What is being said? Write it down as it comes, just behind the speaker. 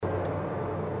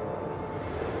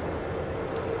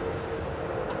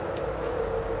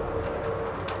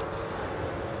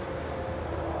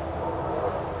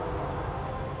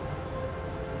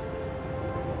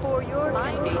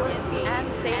convenience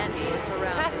and safety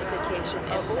surrounding pacification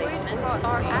emplacements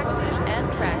are active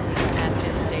and tracking at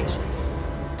this station.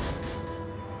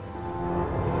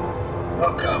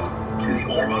 Welcome to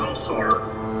the Orbital Sword.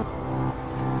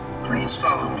 Please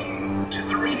follow me to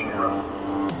the reading room.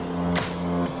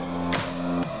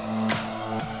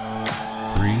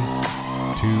 3,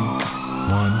 2,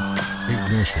 1,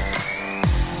 ignition.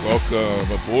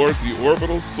 Welcome aboard the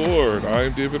Orbital Sword.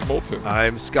 I'm David Moulton.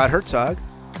 I'm Scott Herzog.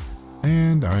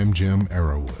 And I'm Jim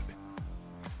Arrowwood.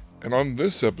 And on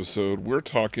this episode, we're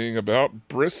talking about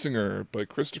Brisingr by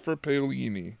Christopher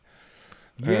Paolini.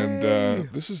 Yay. And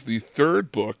this is the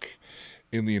third book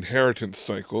in the Inheritance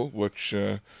cycle, which,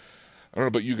 I don't know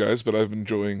about you guys, but I've been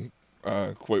enjoying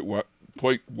quite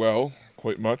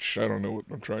much. I don't know what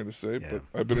I'm trying to say, but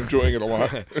I've been enjoying it a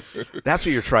lot. That's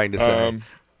what you're trying to say.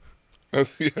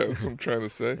 That's what I'm trying to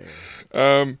say.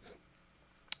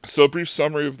 So a brief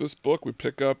summary of this book. We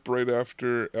pick up right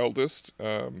after Eldest.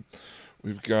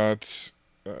 We've got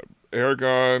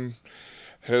Aragon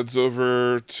heads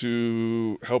over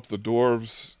to help the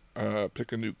dwarves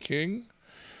pick a new king.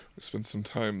 We spend some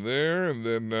time there, and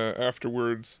then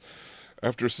afterwards,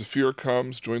 after Saphir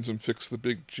comes, joins them fix the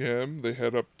big gem, they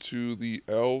head up to the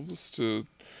elves to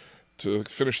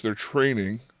finish their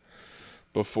training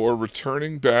before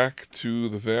returning back to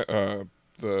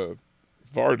the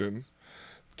Varden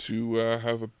to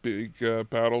have a big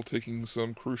battle, taking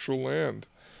some crucial land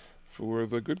for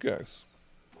the good guys.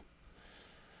 I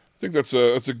think that's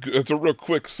a real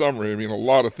quick summary. I mean, a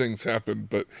lot of things happen,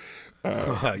 but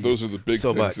those are the big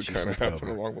things that kind of happen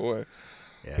along the way.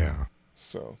 Yeah.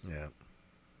 So Yeah.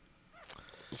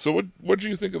 So what do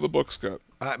you think of the book, Scott?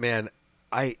 Man,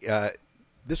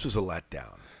 this was a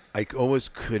letdown. I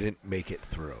almost couldn't make it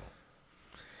through.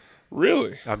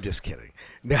 Really? I'm just kidding.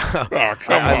 No, Oh,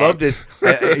 come I on. love this.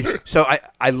 So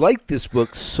I liked this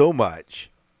book so much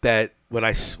that when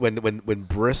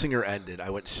Brisingr ended, I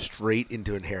went straight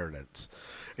into Inheritance,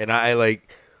 and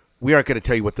we aren't going to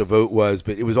tell you what the vote was,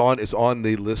 but it's on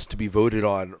the list to be voted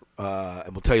on,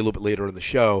 and we'll tell you a little bit later in the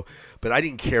show. But I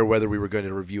didn't care whether we were going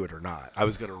to review it or not. I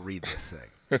was going to read this thing.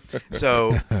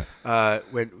 So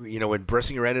when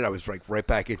Brisingr ended, I was right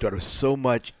back into it. I was so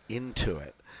much into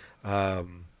it.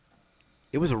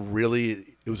 It was a really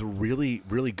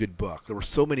good book. There were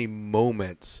so many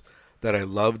moments that I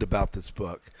loved about this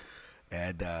book,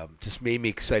 and just made me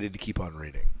excited to keep on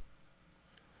reading.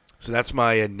 So that's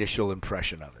my initial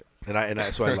impression of it,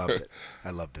 so I loved it. I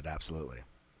loved it absolutely.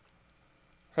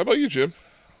 How about you, Jim?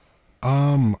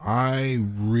 I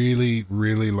really,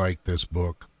 really like this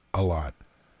book a lot.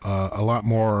 A lot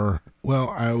more, well,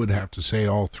 I would have to say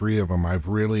all three of them. I've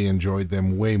really enjoyed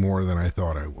them way more than I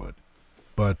thought I would.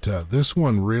 But this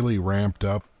one really ramped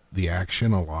up the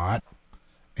action a lot.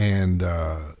 And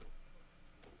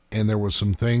there was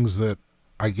some things that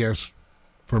I guess,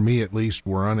 for me at least,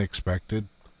 were unexpected.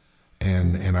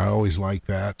 And I always like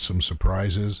that, some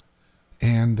surprises.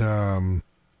 And, I'm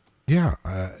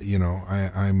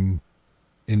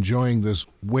enjoying this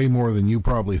way more than you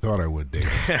probably thought I would,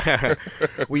 Dave.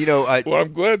 Well,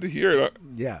 I'm glad to hear that.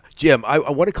 Yeah. Jim, I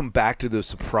want to come back to those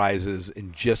surprises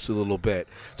in just a little bit.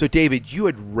 So, David, you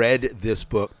had read this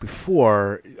book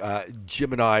before.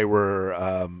 Jim and I were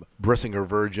Brisingr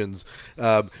virgins.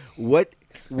 How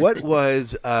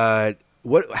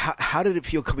did it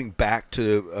feel coming back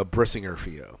to Brisingr for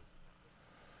you?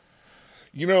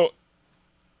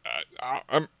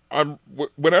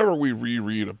 Whenever we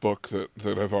reread a book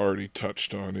that I've already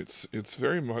touched on, it's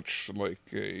very much like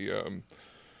a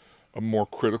more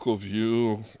critical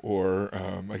view, or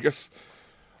I guess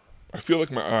I feel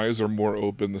like my eyes are more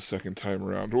open the second time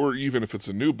around, or even if it's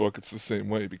a new book, it's the same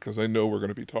way, because I know we're going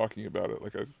to be talking about it.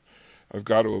 Like I've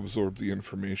got to absorb the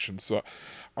information. So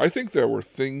I think there were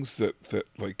things that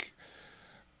like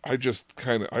I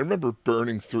remember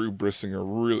burning through Brisingr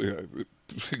really.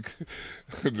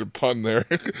 The pun there.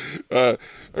 I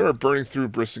remember burning through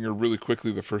Brisingr really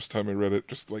quickly the first time I read it,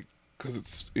 just like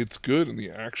because it's good and the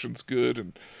action's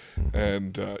good,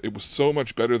 and it was so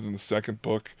much better than the second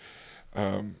book.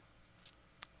 That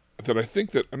I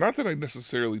think that, not that I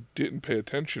necessarily didn't pay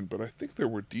attention, but I think there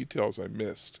were details I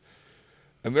missed,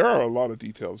 and there are a lot of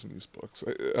details in these books.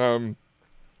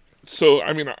 So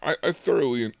I mean, I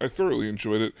thoroughly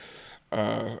enjoyed it.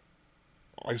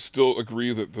 I still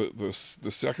agree that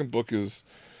the second book is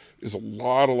a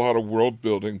lot of world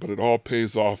building, but it all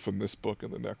pays off in this book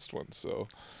and the next one. So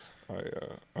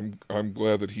I'm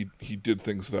glad that he did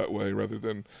things that way rather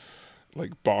than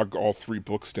like bog all three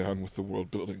books down with the world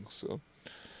building. So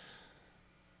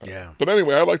yeah. But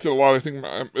anyway, I liked it a lot. I think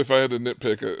if I had to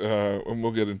nitpick, and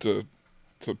we'll get into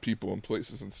to people and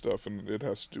places and stuff, and it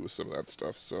has to do with some of that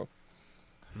stuff. So,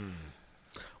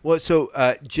 Well, so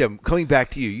Jim, coming back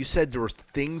to you, you said there were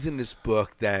things in this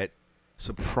book that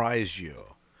surprised you.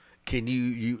 Can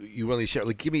you really share?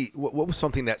 Like, give me what was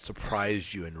something that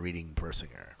surprised you in reading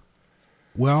Brisingr?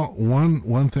 Well,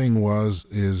 one thing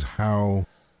is how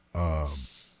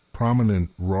prominent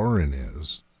Roran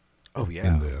is Oh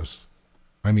yeah, in this.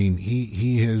 I mean,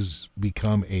 he has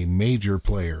become a major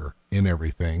player in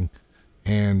everything,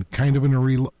 and kind of a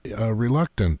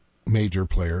reluctant major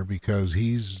player, because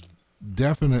he's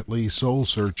definitely soul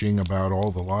searching about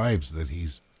all the lives that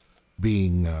he's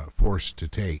being forced to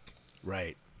take.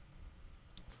 right.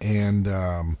 And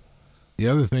the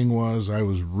other thing was, I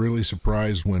was really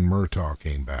surprised when Murtaugh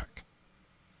came back.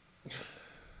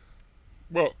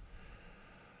 well,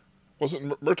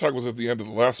 wasn't Murtaugh was at the end of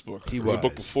the last book? He or was. the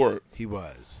book before it. He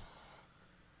was.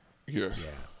 Yeah.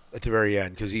 Yeah, at the very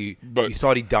end, because he But-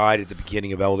 thought he died at the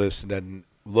beginning of Eldest, and then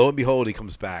lo and behold, he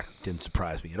comes back. Didn't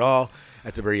surprise me at all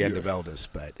at the very end of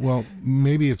Eldest, but Well,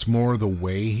 maybe it's more the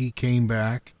way he came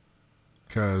back,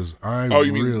 because I Oh,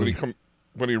 you really mean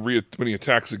when he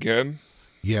attacks again?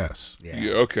 yes.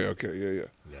 Yeah. Okay.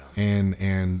 Yeah.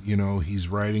 And you know, he's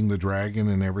riding the dragon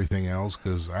and everything else,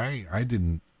 because I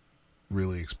didn't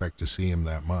really expect to see him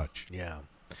that much. yeah.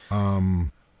 Well,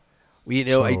 you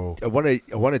know, So- I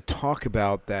want to talk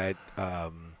about that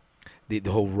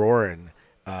the whole Roran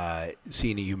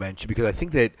scene that you mentioned, because I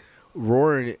think that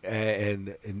Roran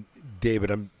and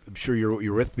David, I'm sure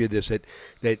you're with me at this, that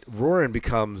Roran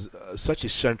becomes such a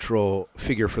central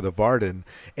figure for the Varden,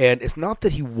 and it's not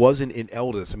that he wasn't in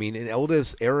Eldest. I mean, in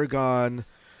Eldest, Aragon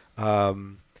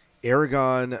and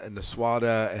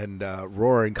Naswada and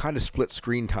Roran kind of split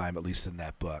screen time, at least in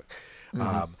that book.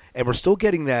 And we're still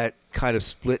getting that kind of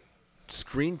split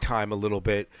screen time a little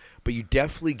bit, but you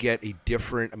definitely get a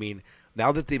different, I mean,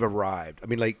 now that they've arrived, I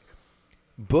mean, like,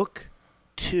 book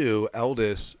 2,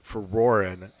 Eldest, for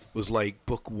Roran was like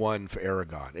book 1 for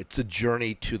Aragon. It's a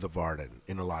journey to the Varden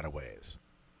in a lot of ways,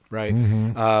 right?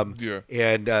 Yeah.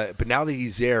 And but now that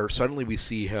he's there, suddenly we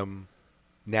see him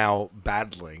now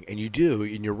battling, and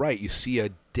you're right. You see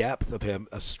a depth of him,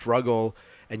 a struggle,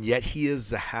 and yet he is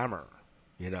the hammer.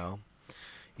 You know.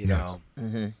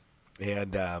 Mm-hmm.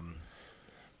 And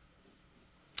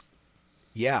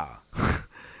yeah.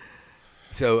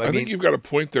 So I think you've got a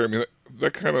point there. I mean,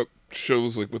 that kind of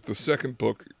shows, like, with the second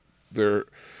book, they're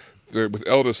with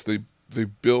Eldest, they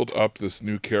build up this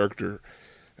new character,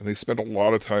 and they spend a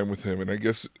lot of time with him. And I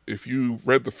guess if you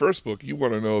read the first book, you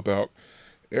want to know about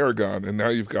Aragon, and now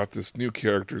you've got this new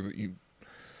character that you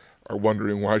are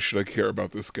wondering, why should I care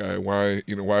about this guy? Why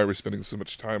are we spending so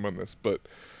much time on this? But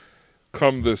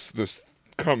come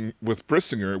with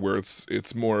Brisingr, where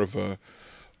it's more of a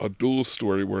dual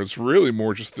story, where it's really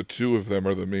more just the two of them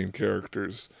are the main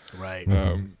characters. right.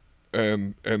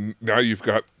 And now you've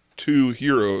got two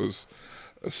heroes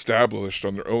established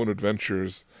on their own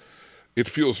adventures. It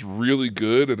feels really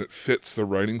good, and it fits the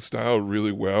writing style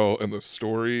really well, and the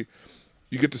story.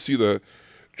 You get to see the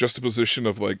juxtaposition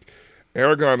of, like,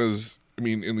 Aragon is, I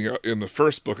mean, in the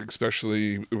first book,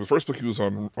 especially in the first book, he was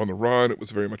on the run. It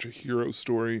was very much a hero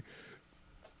story.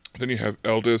 Then you have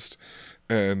Eldest,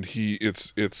 and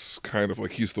it's kind of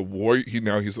like he's the warrior.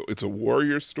 It's a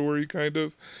warrior story, kind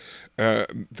of.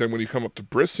 Then when you come up to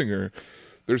Brisingr,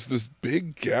 there's this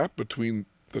big gap between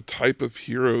the type of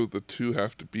hero the two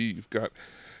have to be.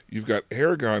 You've got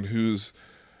Aragon, who's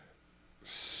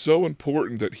so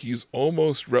important that he's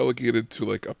almost relegated to,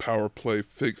 like, a power play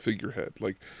figurehead.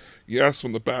 Like, yes,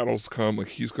 when the battles come, like,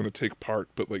 he's going to take part,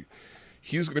 but, like,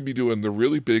 he's going to be doing the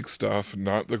really big stuff,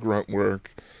 not the grunt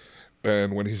work.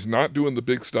 And when he's not doing the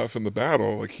big stuff in the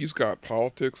battle, like, he's got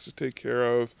politics to take care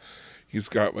of. He's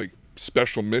got, like,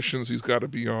 special missions he's got to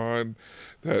be on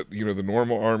that, the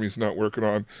normal army's not working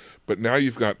on. But now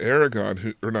you've got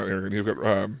Aragon,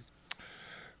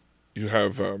 you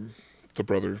have the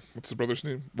brother. What's the brother's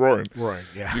name? Roran. Roran,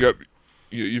 yeah.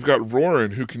 You've got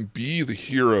Roran, who can be the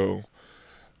hero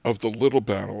of the little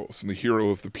battles and the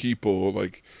hero of the people,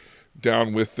 like,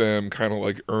 down with them, kind of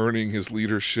like earning his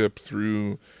leadership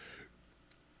through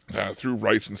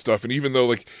rights and stuff. And even though,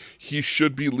 like, he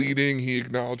should be leading, he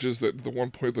acknowledges that at the one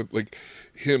point that, like,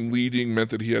 him leading meant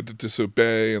that he had to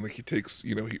disobey, and, like, he takes,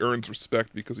 he earns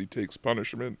respect because he takes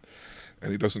punishment,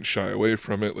 and he doesn't shy away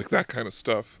from it, like, that kind of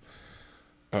stuff.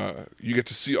 You get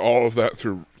to see all of that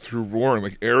through Roran.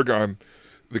 Like, Aragon,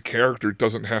 the character,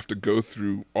 doesn't have to go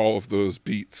through all of those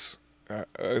beats. I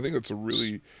think that's a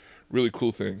really, really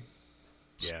cool thing.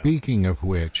 Yeah. Speaking of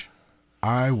which,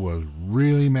 I was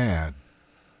really mad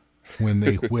when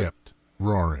they whipped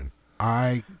Roran.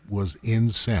 I was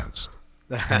incensed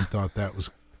and thought that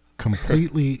was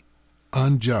completely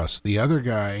unjust. The other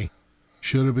guy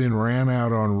should have been ran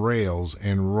out on rails,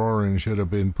 and Roran should have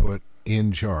been put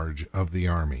in charge of the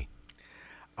army.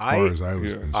 As far as I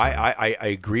was concerned. I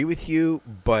agree with you,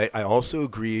 but I also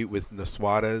agree with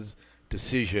Naswada's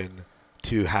decision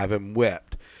to have him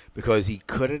whipped because she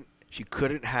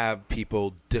couldn't have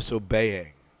people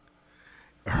disobeying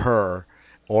her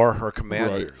or her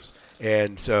commanders. Right.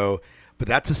 And so, but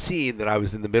that's a scene that I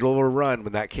was in the middle of a run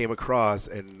when that came across,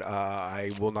 and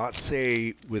I will not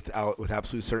say with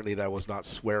absolute certainty that I was not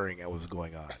swearing at what was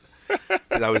going on.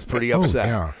 Because I was pretty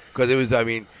upset. Because it was,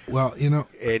 Well, you know.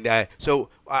 And so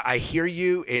I hear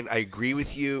you and I agree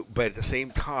with you, but at the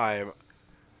same time,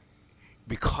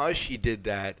 because she did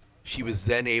that, she was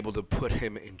then able to put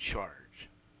him in charge.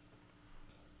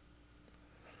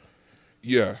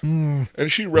 Yeah. And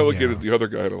she relegated the other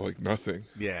guy to like nothing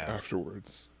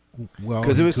afterwards. Well,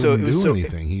 because he couldn't do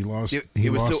anything. He lost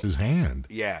his hand.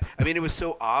 Yeah. I mean, it was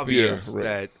so obvious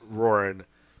that Roran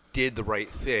did the right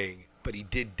thing, but he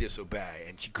did disobey,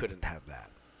 and she couldn't have that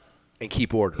and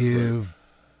keep order. The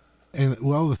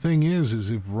thing is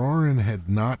if Roran had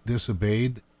not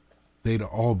disobeyed, they'd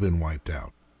all been wiped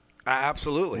out.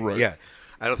 Absolutely, right. Yeah.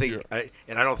 I don't think, I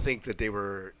don't think that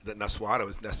that Naswada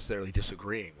was necessarily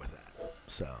disagreeing with that.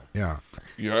 So yeah.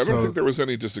 I don't think there was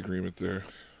any disagreement there.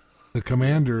 The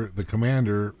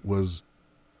commander was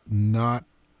not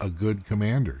a good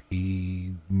commander.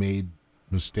 He made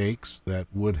mistakes that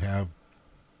would have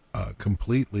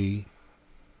completely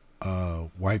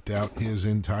wiped out his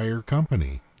entire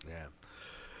company. Yeah,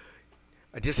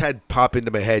 I just had pop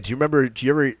into my head. Do you remember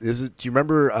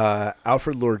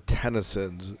Alfred Lord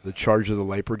Tennyson's "The Charge of the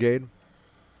Light Brigade"?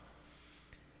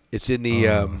 It's in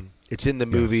the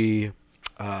movie,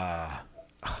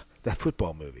 that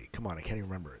football movie. Come on, I can't even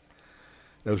remember it.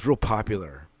 That was real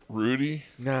popular. Rudy?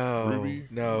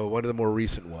 No, one of the more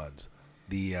recent ones.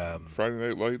 The Friday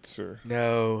Night Lights, or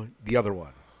no, the other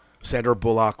one. Sandra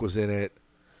Bullock was in it.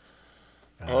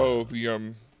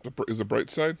 Is it Bright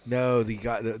Side? No, the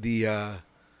guy, that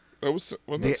wasn't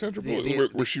that Sandra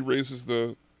Bullock, where she raises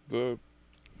the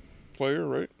player,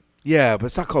 right? Yeah, but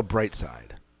it's not called Bright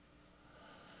Side.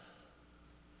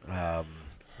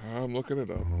 I'm looking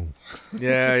it up.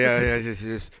 Yeah.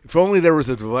 Just, if only there was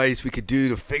a device we could do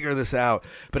to figure this out.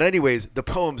 But anyways, the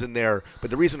poem's in there. But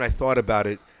the reason I thought about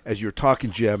it as you were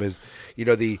talking, Jim, is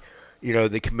the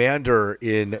commander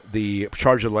in the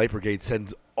Charge of the Light Brigade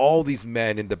sends all these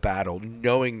men into battle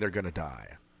knowing they're going to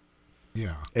die.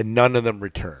 Yeah. And none of them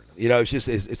return.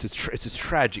 It's a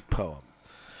tragic poem.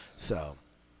 So,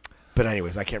 but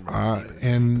anyways, I can't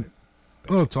remember.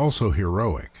 It's also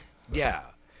heroic. Yeah.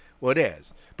 Well, it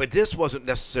is. But this wasn't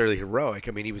necessarily heroic.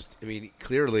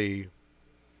 Clearly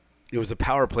it was a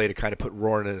power play to kind of put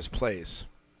Roran in his place.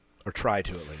 Or try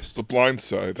to, at least. The Blind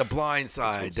Side. The Blind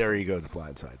Side. There you go, The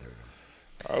Blind Side. There you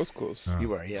go. I was close. You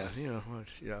were, yeah.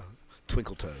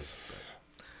 Twinkle toes.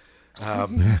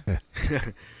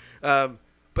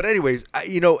 But anyways,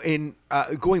 in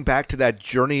going back to that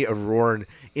journey of Roran,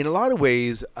 in a lot of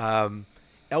ways,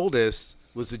 Eldest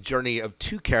was a journey of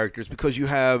two characters because you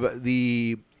have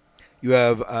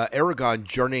Aragon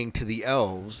journeying to the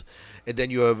elves, and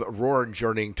then you have Roran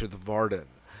journeying to the Varden.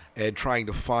 And trying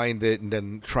to find it, and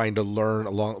then trying to learn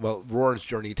along. Well, Roran's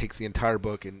journey takes the entire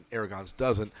book, and Aragon's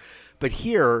doesn't. But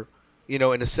here, in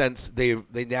a sense, they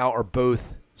now are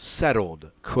both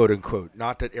settled, quote unquote.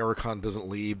 Not that Aragon doesn't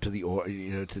leave to the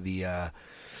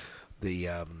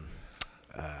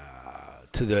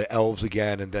elves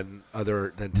again, and then to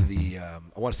the I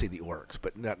want to say the orcs,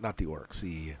 but not the orcs.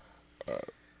 The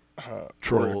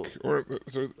troll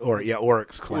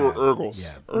orcs clan. Or Urgles.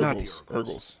 Yeah, Urgles. not the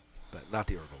Urgles. But not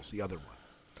the Urgles, the other one.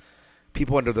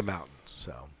 People under the mountains.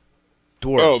 So,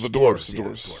 dwarves. Oh, the dwarves. The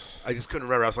dwarves. I just couldn't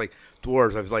remember. I was like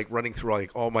dwarves. I was like running through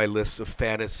like all my lists of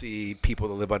fantasy people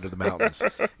that live under the mountains.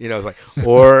 It was like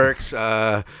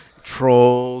orcs,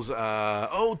 trolls.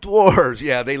 Dwarves.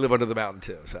 Yeah, they live under the mountain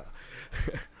too. So,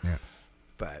 yeah.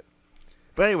 But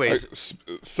anyways,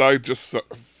 side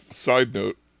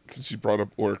note. Since you brought up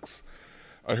orcs,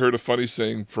 I heard a funny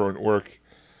saying for an orc.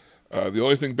 The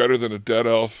only thing better than a dead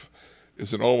elf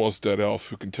is an almost dead elf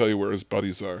who can tell you where his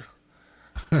buddies are.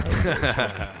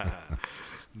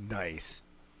 Nice.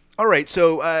 All right,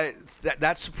 so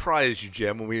that surprised you,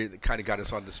 Jim, when we kind of got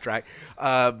us on this track.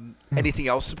 Anything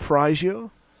else surprise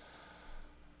you?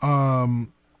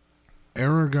 Aragon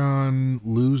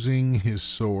losing his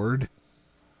sword.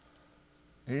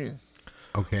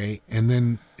 Okay, and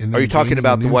then are you talking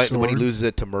about the one sword? When he loses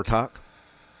it to Murtok?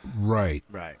 Right.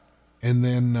 And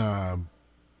then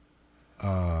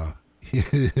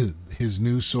his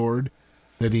new sword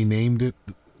that he named it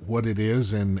what it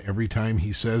is, and every time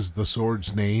he says the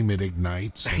sword's name, it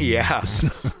ignites. And Yeah,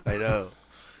 I know.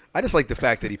 I just like the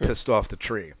fact that he pissed off the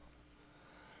tree.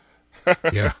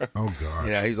 Yeah. Oh gosh.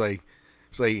 You know, it's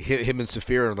like him and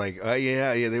Saphira are like,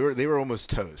 yeah, they were almost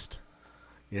toast.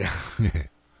 You know,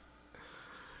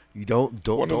 you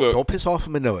don't piss off a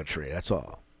Manoa tree. That's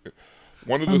all.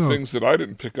 One of the things that I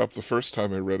didn't pick up the first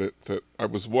time I read it that I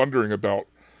was wondering about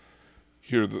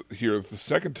here the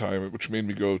second time, which made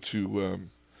me go to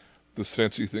this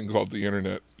fancy thing called the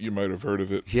internet. You might have heard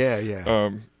of it.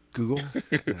 Yeah. Google.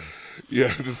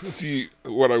 Yeah, just to see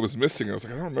what I was missing. I was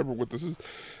like, I don't remember what this is.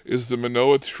 Is the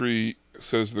Manoa tree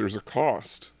says there's a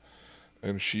cost,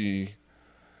 and she's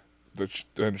like,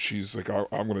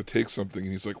 I'm going to take something,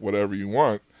 and he's like, whatever you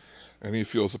want, and he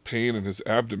feels a pain in his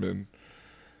abdomen.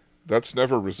 That's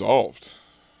never resolved.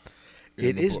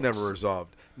 It is never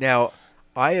resolved. Now,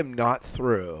 I am not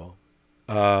through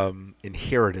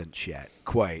Inheritance yet,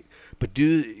 quite. But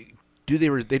they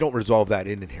don't resolve that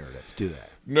in Inheritance, do they?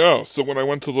 No. So when I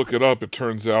went to look it up, it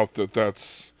turns out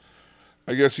that's,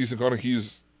 I guess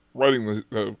he's writing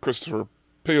the Christopher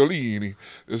Paolini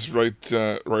is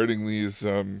writing these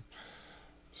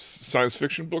science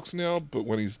fiction books now. But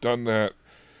when he's done that,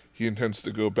 he intends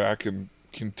to go back and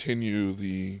continue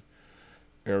the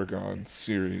Aragon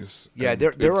series. Yeah,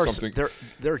 there are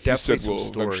definitely some will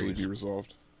stories eventually be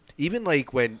resolved. Even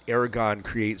like when Aragon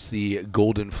creates the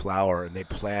golden flower and they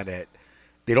plant it,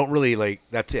 they don't really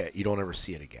that's it. You don't ever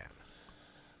see it again.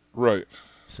 Right.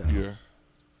 So yeah.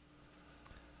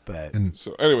 But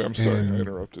so anyway, I'm sorry I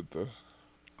interrupted the.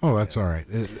 Oh, that's all right.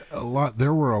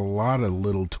 There were a lot of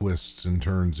little twists and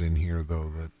turns in here,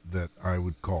 though, that I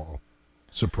would call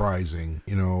surprising.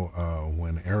 You know,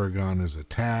 when Aragon is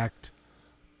attacked.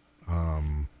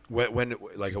 When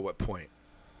at what point?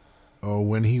 Oh,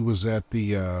 when he was at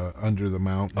the under the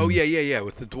mountain. Oh yeah,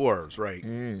 with the dwarves, right?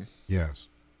 Yes,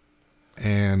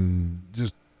 and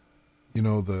just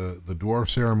the dwarf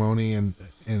ceremony, and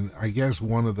I guess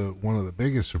one of the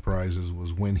biggest surprises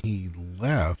was when he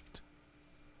left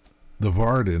the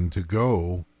Varden to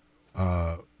go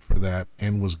for that,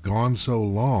 and was gone so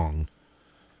long,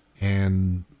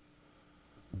 and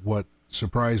what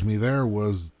surprised me there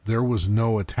was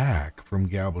no attack from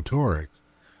Galbatorix.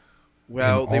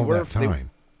 Well, they were faking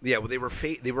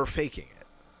it.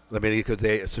 I mean, because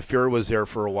Saphira was there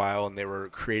for a while, and they were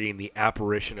creating the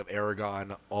apparition of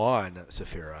Aragon on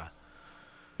Saphira.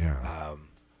 Yeah.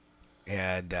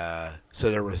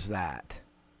 So there was that,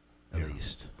 at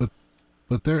least.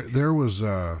 But there was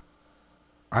I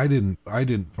didn't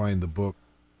find the book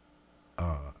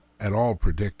at all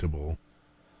predictable.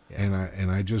 Yeah. And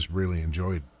I just really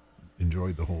enjoyed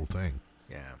the whole thing.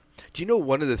 Yeah. Do you know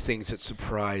one of the things that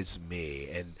surprised me,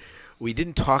 and we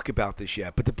didn't talk about this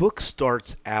yet, but the book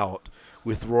starts out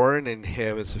with Roran and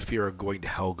him and Saphira going to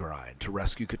Helgrind to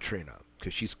rescue Katrina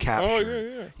because she's captured.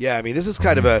 Oh, yeah. Yeah, I mean, this is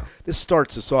kind of this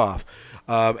starts us off.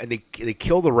 And they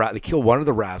kill one of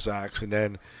the Razaks, and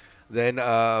then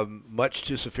much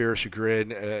to Saphira's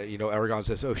chagrin, Aragon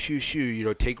says, "Oh, shoo,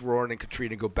 take Roran and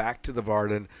Katrina, go back to the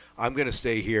Varden. I'm going to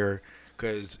stay here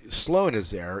because Sloan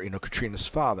is there, Katrina's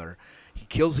father. He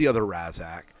kills the other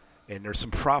Razak, and there's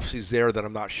some prophecies there that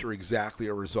I'm not sure exactly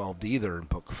are resolved either in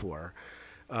Book 4.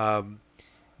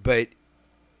 But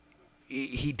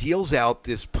he deals out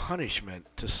this punishment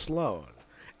to Sloan,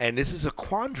 and this is a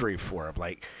quandary for him.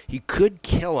 Like, he could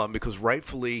kill him because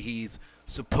rightfully he's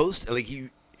supposed to, he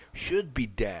should be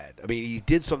dead. I mean, he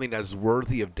did something that's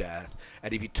worthy of death,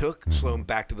 and if he took Sloan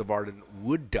back to the Varden,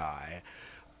 would die.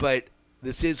 But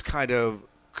this is kind of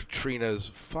Katrina's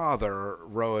father,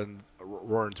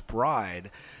 Roran's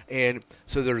bride, and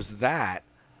so there's that.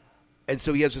 And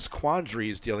so he has this quandary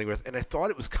he's dealing with, and I thought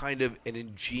it was kind of an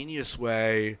ingenious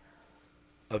way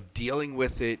of dealing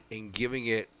with it and giving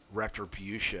it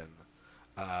retribution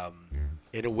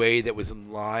in a way that was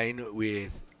in line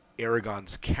with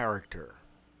Aragon's character.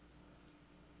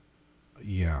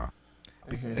 Yeah.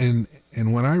 And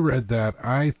when I read that,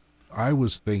 I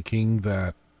was thinking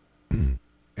that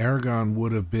Aragon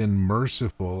would have been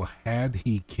merciful had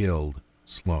he killed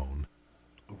Sloan.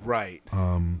 Right.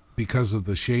 Because of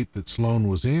the shape that Sloan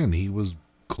was in, he was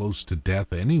close to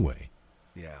death anyway.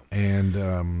 Yeah.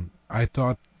 And I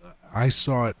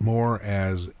saw it more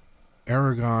as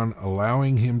Aragon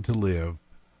allowing him to live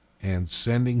and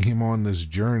sending him on this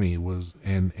journey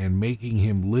and making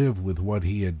him live with what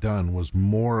he had done was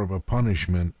more of a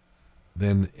punishment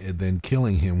than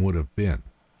killing him would have been.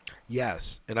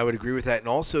 Yes, and I would agree with that. And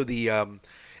also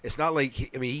it's not like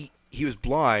he was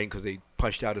blind because they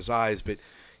punched out his eyes, but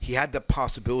he had the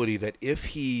possibility that if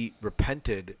he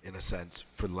repented, in a sense,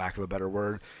 for the lack of a better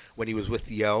word, when he was with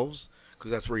the elves,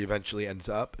 because that's where he eventually ends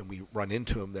up, and we run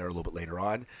into him there a little bit later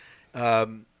on.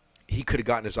 He could have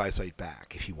gotten his eyesight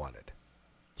back if he wanted.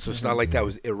 So it's not like that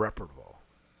was irreparable.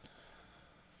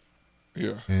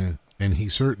 Yeah. And he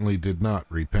certainly did not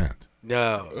repent.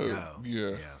 No.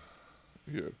 Yeah.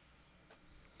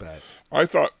 But I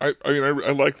thought,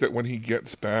 I like that when he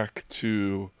gets back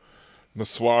to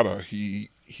Naswada, he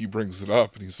brings it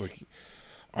up and he's like,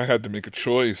 I had to make a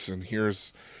choice, and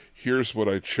here's what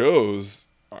I chose.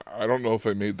 I don't know if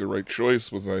I made the right choice.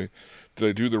 Did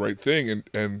I do the right thing?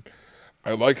 And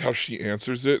I like how she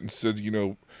answers it and said,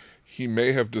 he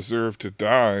may have deserved to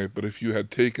die, but if you had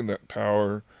taken that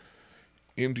power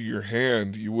into your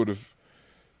hand, you would have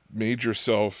made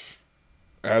yourself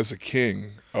as a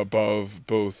king above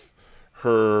both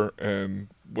her and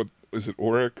what is it,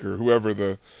 Auric, or whoever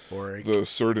the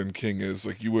Certain king is.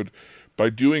 Like, you would, by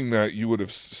doing that, you would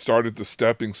have started the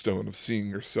stepping stone of seeing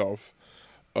yourself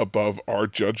above our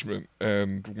judgment.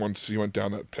 And once you went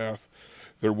down that path,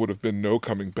 there would have been no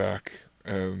coming back,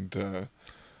 and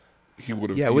he would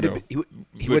have. Yeah, he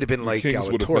would have been like kings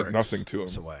would have meant Galatorix nothing to him.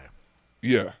 some way.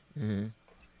 Yeah. Mm-hmm.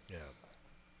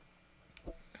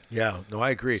 Yeah. No,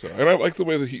 I agree. So, and I like the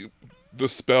way that the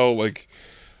spell, like,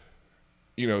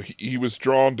 he was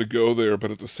drawn to go there, but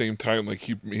at the same time, like,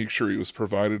 he made sure he was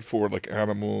provided for. Like,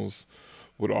 animals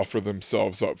would offer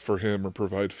themselves up for him, or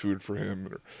provide food for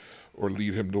him, or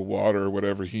lead him to water,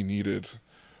 whatever he needed.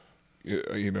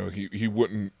 He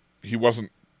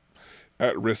wasn't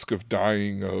at risk of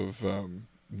dying of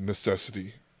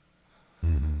necessity.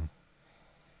 Mm-hmm.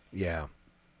 Yeah.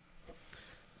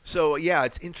 So yeah,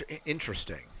 it's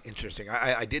interesting.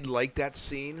 I did like that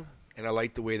scene, and I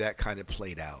liked the way that kind of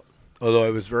played out. Although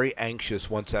I was very anxious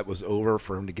once that was over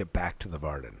for him to get back to the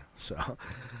Varden. So,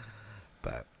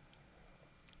 but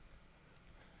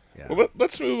yeah. Well,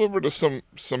 let's move over to some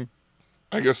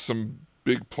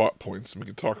big plot points, and we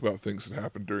can talk about things that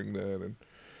happened during that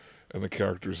and the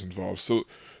characters involved. So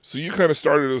you kind of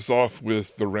started us off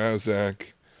with the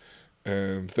Razak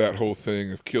and that whole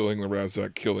thing of killing the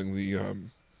Razak, killing the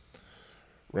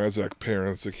Razak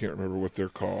parents. I can't remember what they're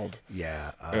called.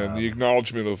 Yeah. And the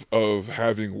acknowledgement of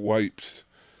having wiped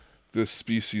this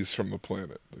species from the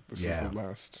planet. Like, this is the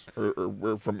last, or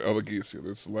we're from Elagacia.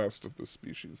 It's the last of this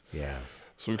species. Yeah.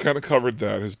 So we've kind of covered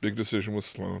that. His big decision with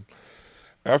Sloane.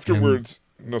 Afterwards,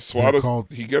 Naswada,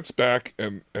 he gets back,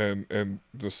 and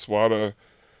Naswada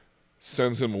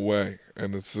sends him away.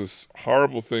 And it's this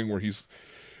horrible thing where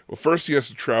first he has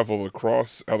to travel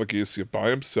across Elagacia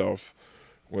by himself,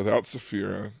 without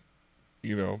Saphira,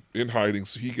 in hiding,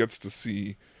 so he gets to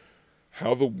see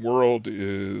how the world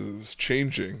is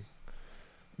changing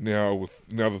now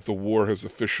that the war has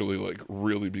officially, like,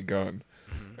 really begun,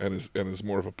 and is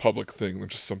more of a public thing than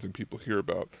just something people hear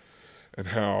about, and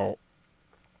how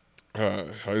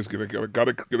he's gotta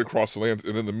get across the land.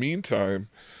 And in the meantime,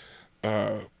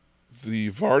 the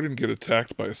Varden get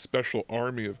attacked by a special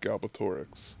army of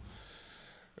Galbatorix.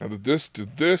 Now, did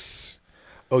this?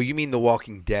 Oh, you mean The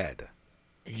Walking Dead?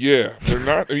 Yeah, they're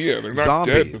not. Yeah, they're not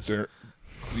dead, but Zombies.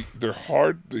 they're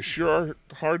hard. They sure are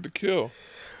hard to kill.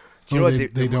 Do you know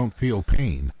what they don't feel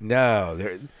pain. No,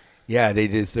 they're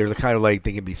the kind of like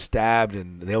they can be stabbed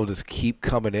and they'll just keep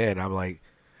coming in. I'm like,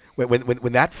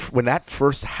 when that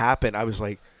first happened, I was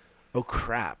like, oh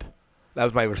crap. That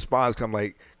was my response.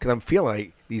 Because I'm feeling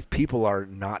like these people are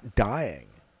not dying.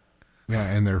 Yeah,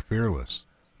 and they're fearless.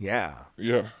 Yeah.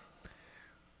 Yeah.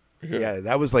 Yeah,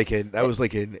 that was like an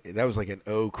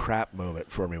oh crap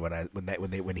moment for me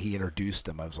when he introduced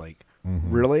them. I was like,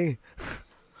 really?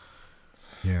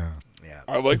 Yeah. Yeah.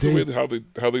 I like the way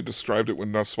how they described it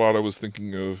when Naswada was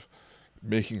thinking of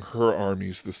making her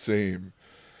armies the same,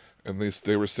 and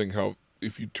they were saying how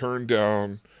if you turn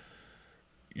down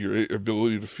your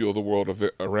ability to feel the world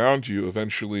around you,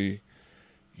 eventually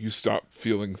you stop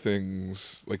feeling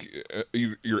things. Like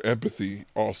your empathy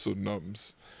also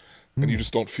numbs. And you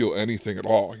just don't feel anything at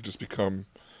all. You just become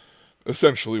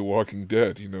essentially Walking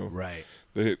Dead, Right.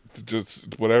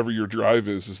 Just whatever your drive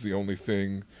is the only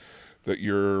thing that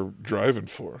you're driving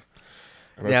for.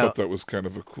 And I thought that was kind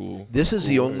of a cool. This is cool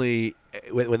the way. only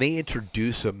when they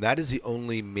introduce them. That is the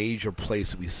only major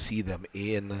place we see them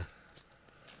in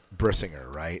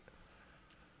Brisingr, right?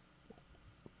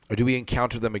 Or do we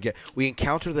encounter them again? We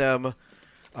encounter them.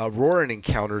 Roran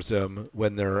encounters them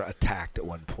when they're attacked at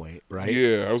one point, right?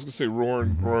 Yeah, I was gonna say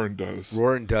Roran does.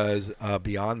 Roran does.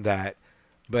 Beyond that,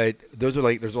 but there's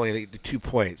only like 2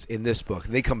 points in this book.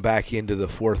 And they come back into the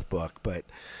 4th book, but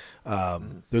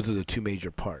those are the 2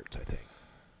 major parts, I think.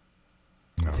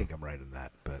 No. I think I'm right in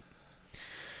that, but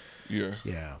Yeah.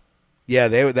 yeah.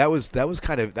 That was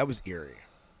eerie.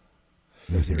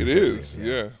 It was eerie. It is,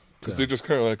 yeah. Because they just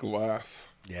kind of like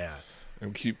laugh Yeah.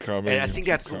 and keep coming. And I think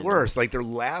that's the worst. Like they're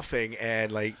laughing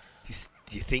and like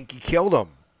you think you killed them,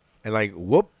 and like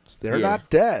whoops, they're not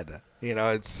dead. You know,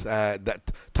 it's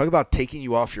that talk about taking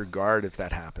you off your guard if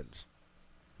that happens.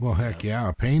 Well, heck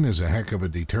yeah, pain is a heck of a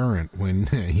deterrent when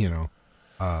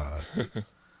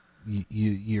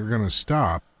you're going to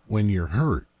stop when you're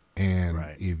hurt, and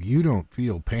if you don't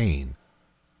feel pain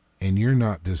and you're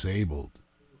not disabled,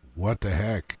 what the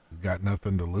heck? You got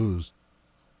nothing to lose.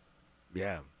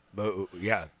 Yeah,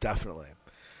 yeah, definitely.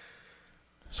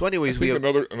 So, anyways, I think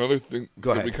another thing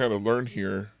that we kind of learn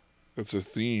here that's a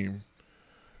theme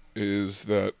is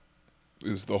the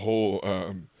whole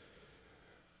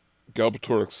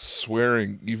Galbatorix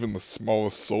swearing even the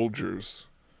smallest soldiers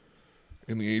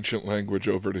in the ancient language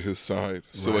over to his side.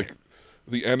 So like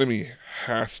the enemy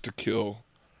has to kill.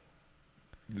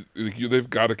 They've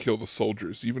got to kill the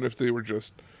soldiers, even if they were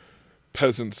just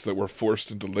peasants that were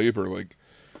forced into labor. Like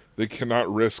they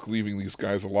cannot risk leaving these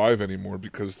guys alive anymore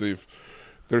because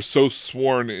they're so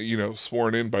sworn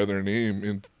in by their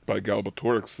name by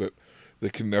Galbatorix that they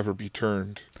can never be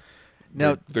turned.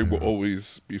 Now they will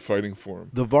always be fighting for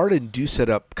him. The Varden do set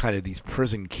up kind of these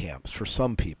prison camps for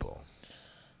some people.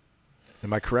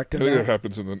 Am I correct in that? I think that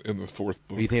happens in the fourth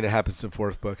book. You think it happens in the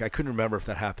fourth book? I couldn't remember if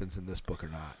that happens in this book or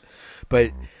not.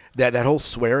 But that whole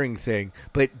swearing thing.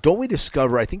 But don't we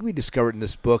discover? I think we discovered in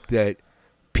this book that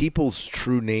people's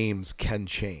true names can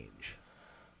change.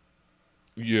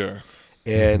 Yeah.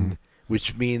 And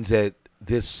which means that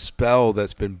this spell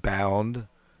that's been bound,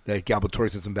 that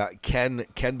Galbatorix has been bound,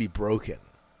 can be broken,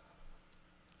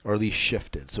 or at least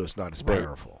shifted, so it's not as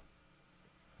powerful.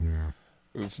 Yeah.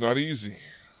 It's not easy.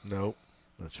 No,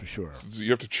 that's for sure.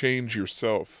 You have to change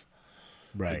yourself.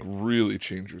 Right. Like really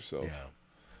change yourself.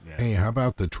 Yeah. Hey, how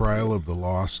about the Trial of the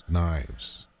Lost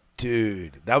Knives?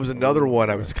 Dude, that was another one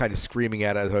I was kind of screaming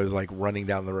at as I was like running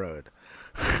down the road.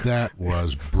 That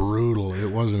was brutal.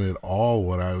 It wasn't at all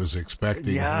what I was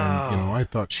expecting. No. And, I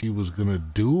thought she was going to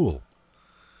duel.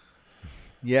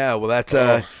 Yeah, well, that's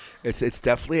it's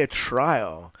definitely a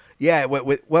trial. Yeah,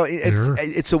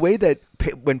 it's a way that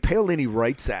when Paolini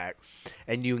writes that,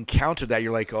 and you encounter that,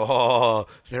 you're like, oh,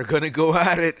 they're gonna go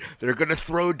at it. They're gonna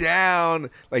throw down.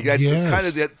 Like that's kind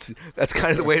of that's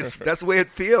kind of the way that's the way it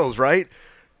feels, right?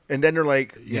 And then they're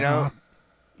like, you know,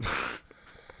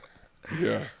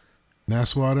 yeah.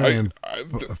 Naswada and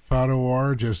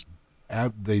Fadawar just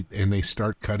they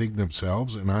start cutting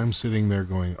themselves, and I'm sitting there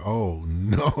going, "Oh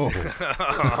no!"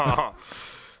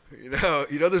 You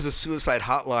know, there's a suicide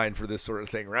hotline for this sort of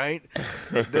thing, right?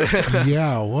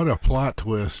 Yeah, what a plot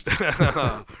twist.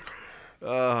 But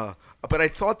I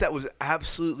thought that was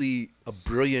absolutely a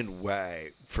brilliant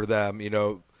way for them,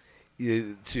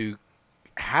 to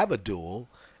have a duel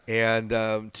and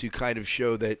to kind of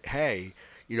show that, hey,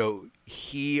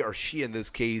 he or she in this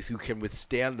case who can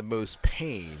withstand the most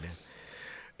pain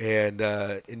and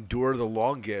endure the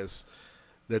longest,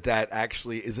 that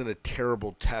actually isn't a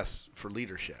terrible test for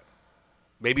leadership.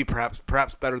 Maybe perhaps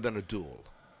better than a duel.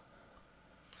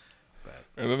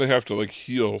 And then they have to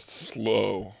heal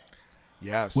slow.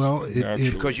 Yes. Well,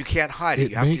 because you can't hide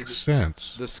it. It makes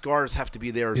sense. The scars have to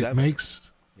be there as it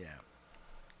evidence.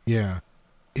 Yeah.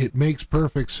 It makes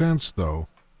perfect sense though,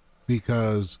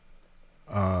 because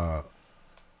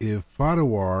if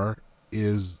Fadawar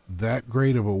is that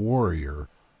great of a warrior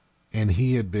and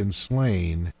he had been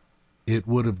slain, it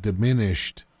would have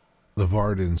diminished the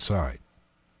Varden's side.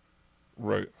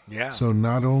 Right. Yeah. So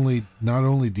not only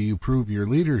do you prove your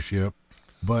leadership,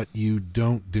 but you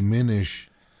don't diminish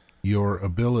your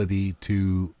ability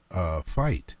to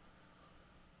fight.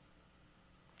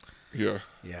 Yeah.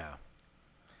 Yeah.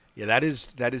 Yeah, that is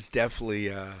definitely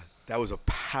that was a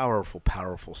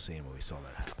powerful scene when we saw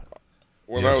that happen.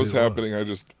 When that was happening, I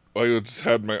just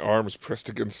had my arms pressed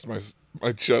against my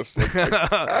chest.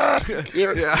 I'm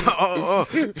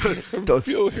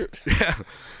feeling it.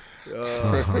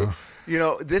 Yeah.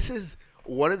 This is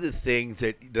one of the things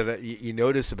that you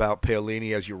notice about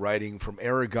Paolini as you're writing from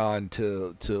Aragon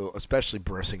to especially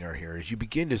Brisingr here, is you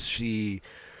begin to see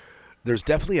there's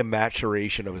definitely a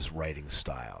maturation of his writing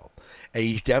style. And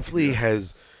he definitely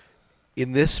has,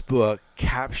 in this book,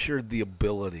 captured the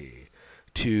ability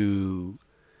to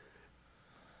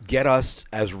get us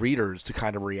as readers to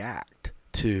kind of react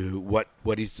to what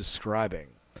he's describing.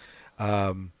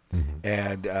 And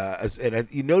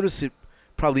you notice it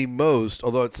probably most,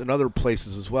 although it's in other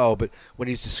places as well, but when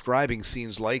he's describing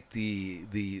scenes like the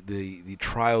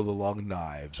trial of the long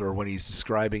knives, or when he's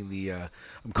describing the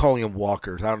I'm calling them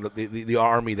walkers, I don't know, the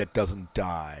army that doesn't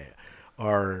die,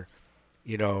 or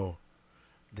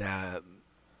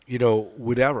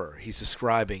whatever he's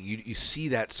describing, you see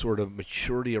that sort of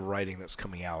maturity of writing that's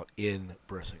coming out in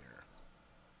Brisingr.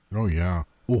 Oh, yeah.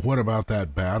 Well, what about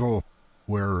that battle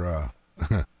where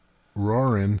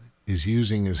Roran is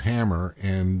using his hammer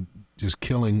and just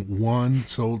killing one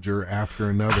soldier after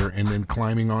another and then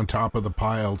climbing on top of the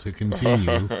pile to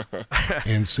continue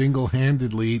and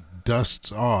single-handedly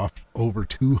dusts off over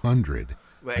 200.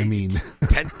 Well, I mean...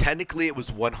 technically it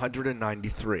was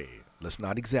 193. Let's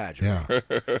not exaggerate.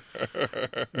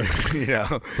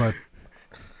 Yeah.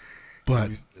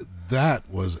 But that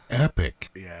was epic.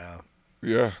 Yeah.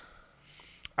 Yeah.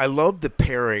 I love the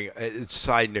pairing.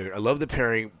 Side note: I love the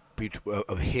pairing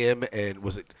of him and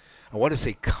I want to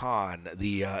say Khan,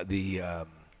 the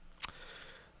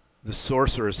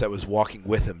sorceress that was walking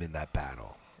with him in that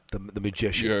battle, the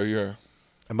magician. Yeah.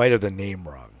 I might have the name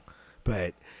wrong,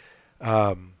 but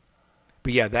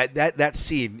yeah, that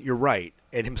scene. You're right,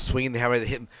 and him swinging the hammer,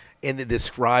 and the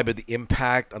describe of the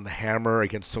impact on the hammer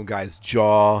against some guy's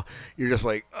jaw. You're just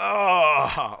like,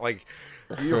 oh, like.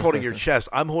 You're holding your chest.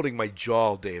 I'm holding my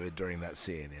jaw, David, during that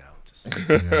scene.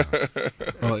 Yeah.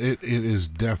 Well, it is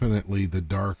definitely the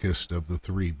darkest of the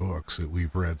 3 books that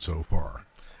we've read so far.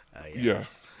 Yeah.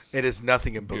 It is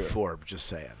nothing in book 4, just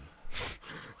saying.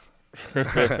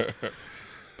 But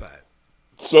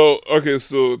so at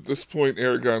this point,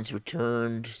 Aragon's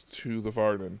returned to the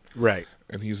Varden. Right.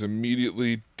 And he's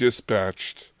immediately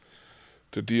dispatched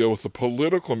to deal with a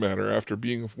political matter after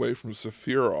being away from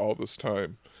Saphira all this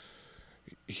time.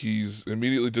 He's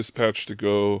immediately dispatched to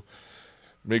go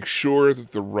make sure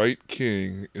that the right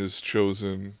king is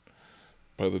chosen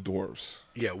by the dwarves.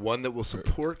 Yeah, one that will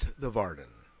support the Varden.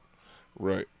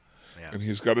 Right. Yeah. And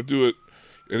he's got to do it.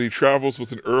 And he travels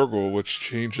with an Urgle, which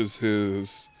changes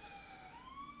his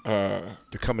They're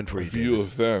coming for you, view David.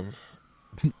 of them.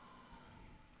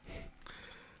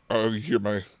 Oh, you hear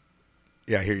my...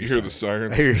 Yeah, I hear you. You hear the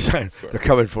sirens? I hear your sirens. They're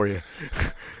coming for you.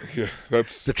 Yeah,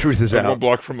 that's... The truth is I'm out. 1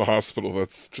 block from the hospital.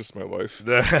 That's just my life.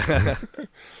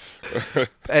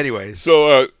 Anyways.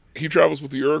 So he travels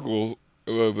with the Urgle,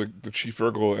 the chief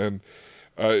Urgle, and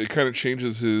it kind of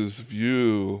changes his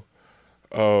view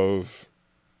of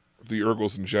the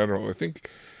Urgles in general. I think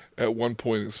at one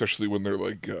point, especially when they're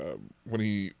like... when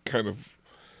he kind of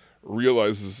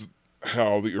realizes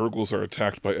how the Urgles are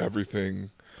attacked by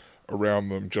everything around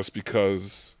them just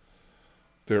because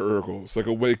they're Urgles, like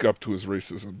a wake up to his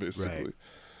racism, basically.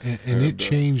 Right. And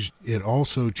it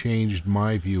also changed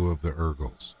my view of the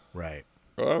Urgles. Right.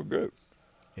 Oh, good.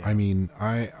 Yeah. I mean,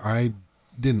 I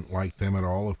didn't like them at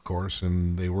all, of course,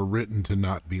 and they were written to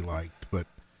not be liked. But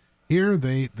here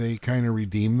they kind of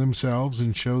redeemed themselves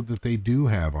and showed that they do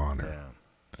have honor.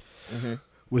 Yeah. Mm-hmm.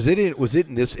 Was it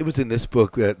in this? It was in this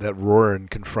book that Roran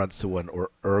confronts the one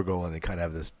Urgle, and they kind of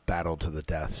have this battle to the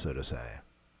death, so to say.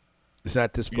 Is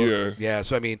that this book? Yeah. Yeah.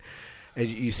 So I mean, and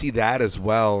you see that as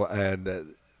well,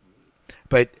 and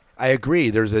but I agree.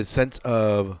 There's a sense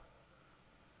of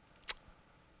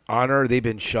honor. They've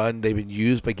been shunned. They've been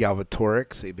used by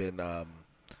Galvatorix. They've been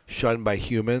shunned by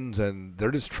humans, and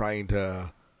they're just trying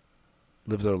to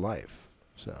live their life.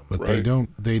 So, but right.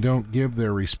 they don't give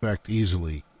their respect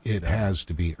easily. It has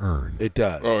to be earned. It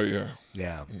does. Oh, yeah.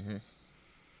 Yeah. Mm-hmm.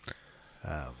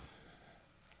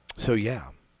 So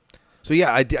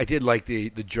I did like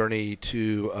the journey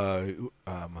to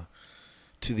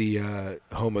the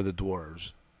home of the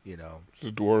dwarves. You know,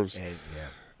 The dwarves. and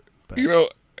You know,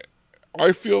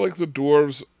 I feel like the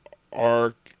dwarves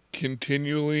are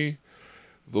continually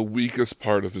the weakest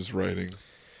part of his writing.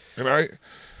 And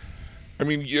I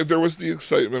mean, yeah, there was the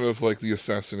excitement of, like, the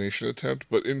assassination attempt,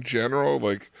 but in general,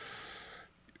 like,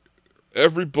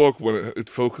 every book, when it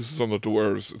focuses on the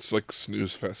dwarves, it's like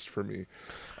snooze fest for me.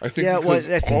 I think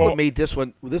what made this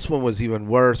one was even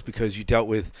worse because you dealt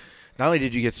with, not only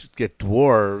did you get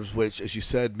dwarves, which, as you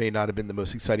said, may not have been the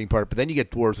most exciting part, but then you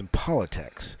get dwarves in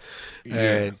politics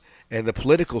and the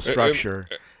political structure.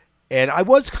 And I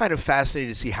was kind of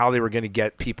fascinated to see how they were going to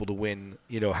get people to win,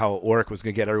 you know, how Oric was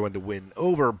going to get everyone to win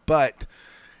over, but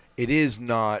it is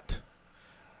not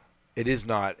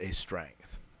a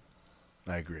strength.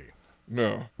 I agree.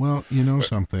 No. Well, you know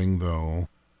something, though.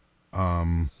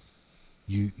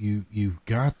 You've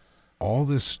got all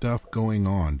this stuff going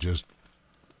on, just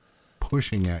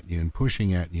pushing at you and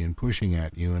pushing at you and pushing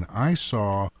at you, and I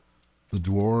saw the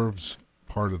dwarves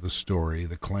part of the story,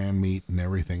 the clan meet and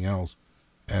everything else,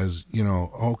 as, you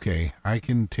know, okay, I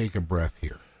can take a breath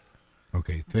here.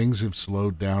 Okay, things have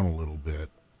slowed down a little bit,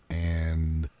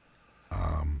 and,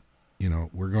 you know,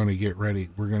 we're going to get ready.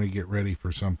 We're going to get ready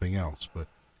for something else. But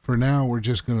for now, we're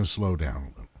just going to slow down a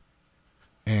little.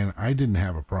 And I didn't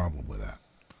have a problem with that.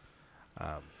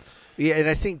 Yeah, and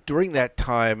I think during that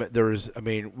time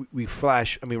we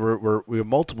flash. I mean, we have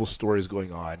multiple stories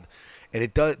going on, and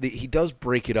he does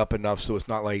break it up enough so it's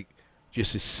not like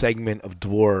just a segment of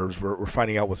dwarves. We're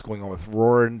finding out what's going on with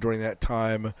Roran during that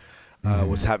time,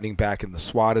 what's happening back in the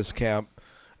Swadas camp,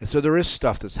 and so there is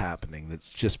stuff that's happening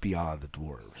that's just beyond the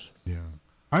dwarves. Yeah,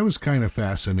 I was kind of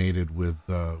fascinated with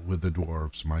the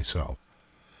dwarves myself,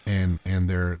 and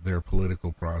their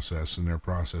political process and their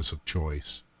process of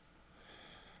choice.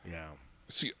 Yeah.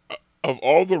 See, of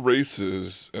all the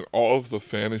races and all of the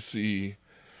fantasy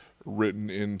written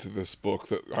into this book,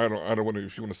 that I don't want to,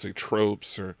 if you want to say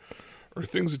tropes or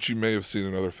things that you may have seen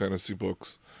in other fantasy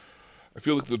books, I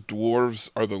feel like the dwarves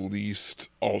are the least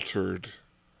altered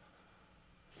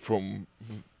from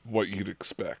what you'd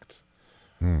expect.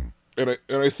 And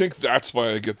I think that's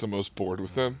why I get the most bored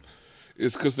with them,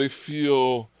 is because they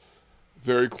feel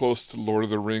very close to Lord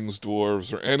of the Rings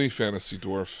dwarves or any fantasy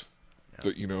dwarf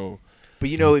that you know. But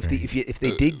you know, if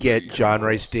they did get John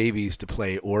Rice Davies to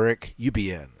play Auric, you'd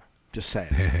be in. Just saying.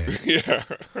 Yeah,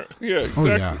 exactly. Oh,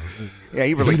 yeah. Yeah,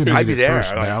 you were like, I'd be there.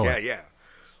 First Like, ballot.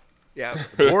 yeah.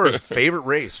 Dwarves, favorite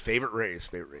race.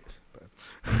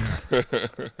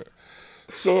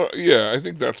 So yeah, I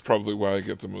think that's probably why I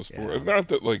get the most bored. And not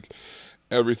that like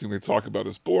everything they talk about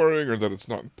is boring or that it's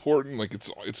not important. Like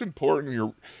it's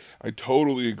important. I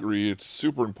totally agree. It's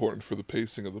super important for the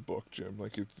pacing of the book, Jim.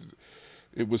 Like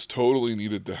it was totally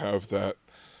needed to have that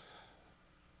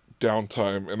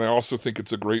downtime, and I also think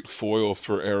it's a great foil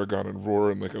for Aragon and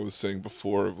Roran, like I was saying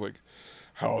before, of like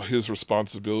how his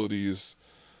responsibilities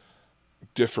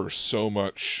differ so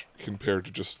much compared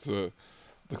to just the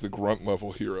grunt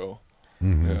level hero.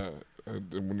 Yeah,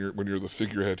 and when you're the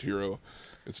figurehead hero,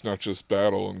 it's not just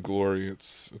battle and glory;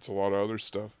 it's a lot of other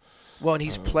stuff. Well, and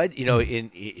he's pledged. You know,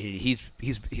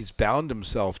 he's bound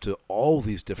himself to all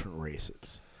these different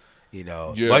races. You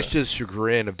know, much to the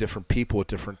chagrin of different people at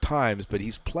different times, but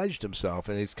he's pledged himself,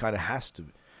 and he's kind of has to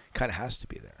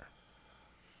be there.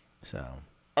 So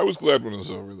I was glad when it was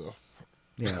over, though.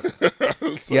 Yeah,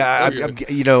 Like,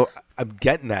 I'm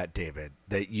getting that, David.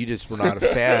 That you just were not a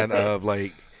fan of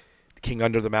like King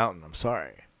Under the Mountain. I'm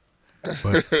sorry,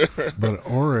 but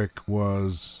Auric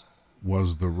was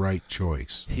the right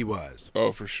choice. He was.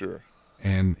 Oh, for sure.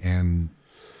 And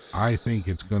I think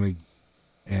it's going to.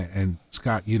 And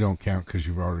Scott, you don't count because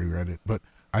you've already read it, but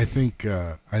I think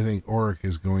Auric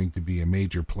is going to be a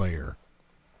major player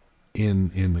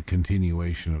in the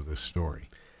continuation of this story.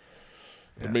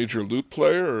 A major lute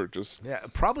player, or just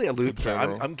probably a lute player.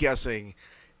 general? I'm guessing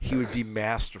he would be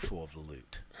masterful of the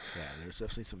lute. Yeah, there's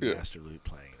definitely some master lute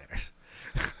playing there.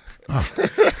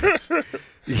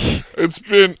 It's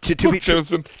been to be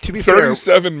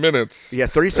 37 minutes. Yeah,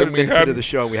 37 minutes into the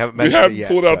show, we haven't mentioned it yet.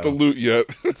 Pulled out the loot yet.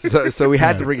 so we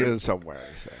had to bring it in somewhere.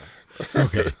 So.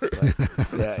 Okay.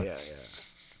 Yeah.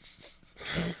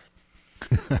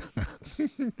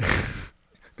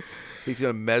 He's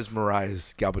going to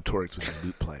mesmerize Galbatorix with his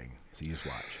lute playing. So you just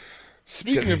watch.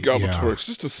 Speaking of Galbatorix,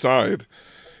 just aside,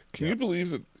 can you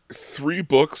believe that 3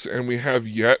 books and we have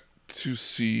yet to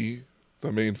see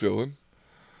the main villain?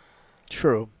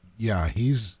 True. Yeah,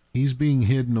 he's being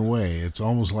hidden away. It's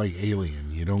almost like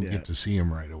Alien. You don't get to see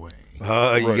him right away.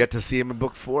 You get to see him in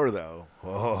book 4, though.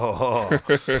 Oh.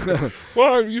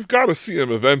 Well, you've got to see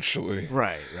him eventually.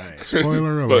 Right.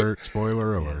 Spoiler alert,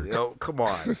 spoiler alert. You know, come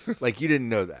on. Like, you didn't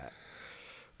know that.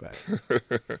 But.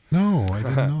 No, I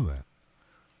didn't know that.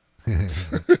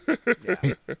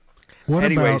 Hey,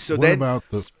 what about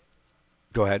the...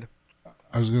 Go ahead.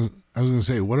 I was gonna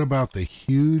say, what about the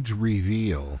huge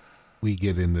reveal we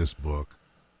get in this book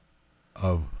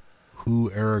of who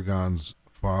Aragon's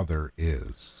father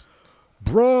is?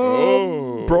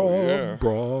 Brom.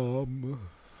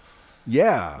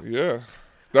 Yeah. Yeah.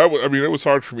 It was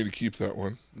hard for me to keep that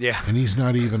one. Yeah. And he's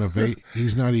not even a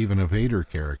Vader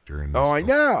character in this I book.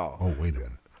 know. Oh, wait a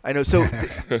minute. I know. So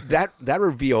that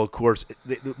reveal, of course,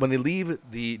 when they leave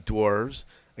the dwarves,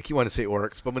 I keep wanting to say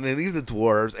orcs, but when they leave the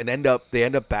dwarves and they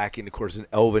end up back in, of course, in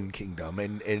Elven Kingdom,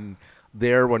 and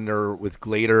there when they're with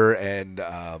Glader and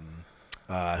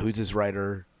who's his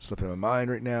writer? Slipping my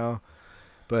mind right now,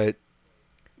 but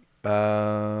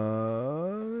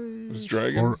His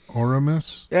dragon.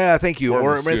 Oramus. Yeah, thank you,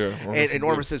 Oramus. Yeah, And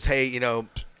Oramus says, "Hey,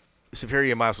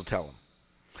 Severia might as well tell him."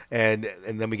 And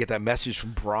then we get that message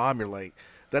from Brom. You're like,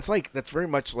 that's very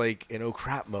much like an oh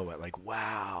crap moment. Like,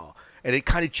 wow. And it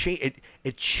kind of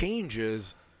it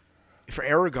changes for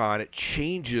Aragon. It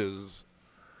changes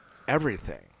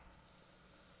everything.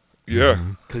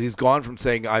 Yeah, because he's gone from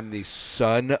saying I'm the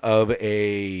son of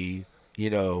a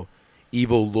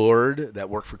evil lord that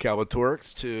worked for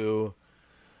Galbatorix to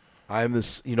I'm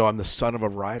the son of a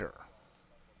rider.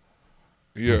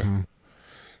 Yeah.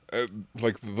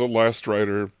 Like the last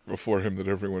writer before him that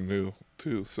everyone knew,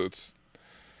 too. So it's...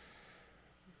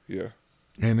 Yeah.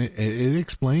 And it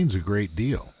explains a great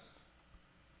deal.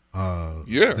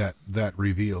 Yeah. That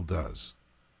reveal does.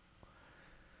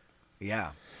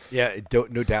 Yeah,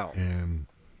 no doubt. And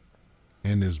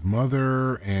his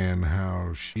mother, and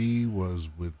how she was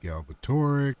with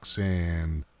Galbatorix,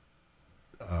 and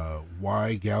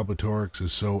why Galbatorix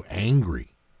is so angry.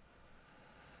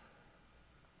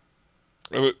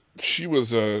 She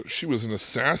was an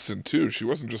assassin too. She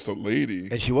wasn't just a lady.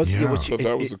 And she was, Yeah.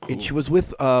 That was a cool. and she was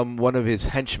with one of his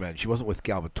henchmen. She wasn't with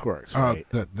Galbatorix, right?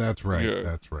 That's right. Yeah.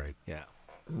 That's right. Yeah.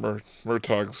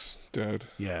 Murtaugh's dad.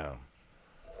 Yeah.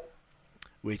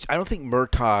 Which I don't think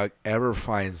Murtaugh ever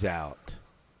finds out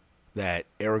that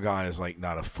Aragon is like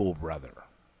not a full brother.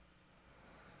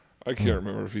 I can't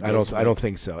remember if he does. I don't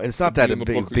think so. And it's not Could that be in the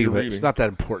book that big you're of a- it's reading. not that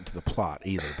important to the plot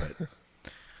either, but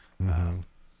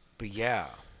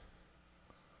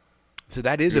so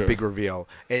that is a Yeah. big reveal.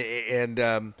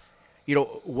 And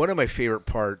one of my favorite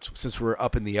parts, since we're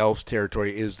up in the elves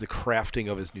territory, is the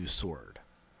crafting of his new sword,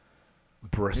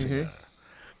 Brisingr.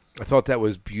 I thought that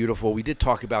was beautiful. We did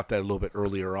talk about that a little bit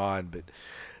earlier on, but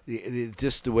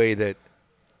just the way that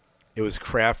it was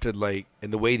crafted, like,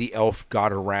 and the way the elf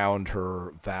got around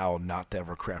her vow not to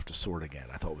ever craft a sword again,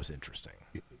 I thought was interesting.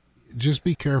 Just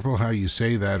be careful how you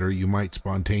say that, or you might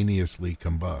spontaneously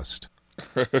combust.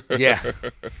 Yeah.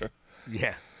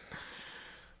 Yeah.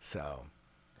 So.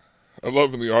 I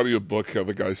love in the audiobook how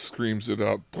the guy screams it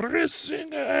out,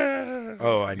 Brisingr!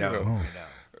 Oh, I know. You know?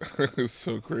 I know. It's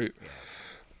so great.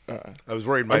 I was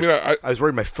worried. I was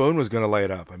worried my phone was going to light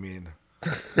up. I mean,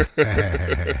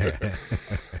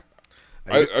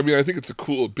 I think it's a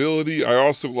cool ability. I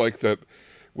also like that,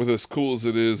 with as cool as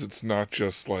it is, it's not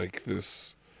just like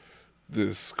this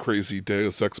crazy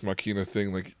Deus Ex Machina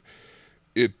thing. Like,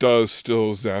 it does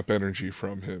still zap energy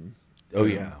from him. oh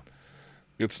And yeah,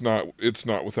 it's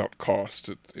not without cost.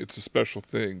 It's a special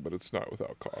thing, but it's not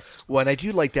without cost. well, and I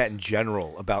do like that in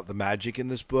general about the magic in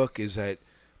this book is that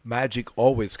magic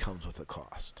always comes with a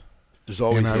cost. There's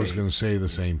always And I was going to say the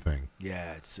same thing.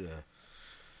 yeah, it's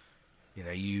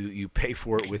you pay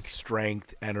for it with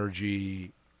strength,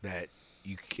 energy. That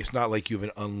it's not like you have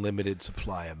an unlimited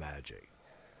supply of magic.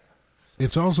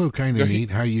 It's also kind of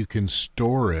neat how you can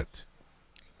store it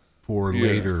for Yeah.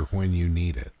 later when you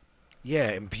need it. Yeah,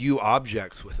 and view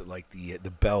objects with it, like the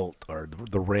belt or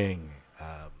the ring.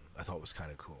 I thought was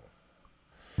kind of cool.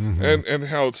 And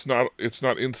how it's not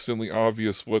instantly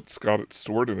obvious what's got it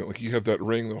stored in it. Like, he had that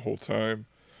ring the whole time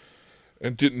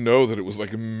and didn't know that it was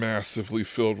like massively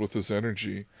filled with his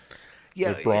energy.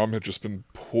 Yeah, That Brahm had just been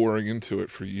pouring into it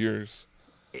for years.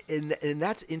 and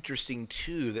that's interesting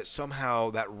too. That somehow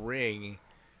that ring,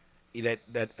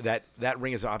 that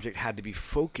ring as an object had to be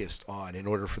focused on in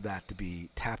order for that to be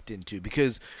tapped into.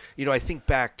 Because I think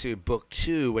back to book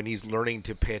 2 when he's learning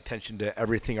to pay attention to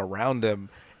everything around him,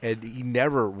 and he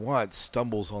never once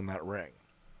stumbles on that ring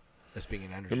as being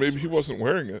an energy. And maybe he source. wasn't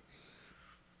wearing it.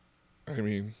 I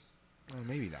mean, Well,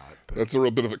 maybe not. But that's a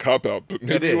real bit of a cop-out, but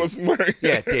maybe he is. wasn't wearing it.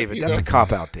 yeah, David, you that's know? a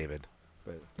cop out, David.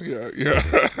 But Yeah.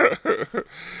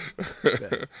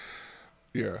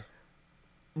 Yeah.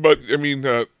 But I mean,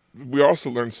 we also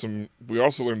learned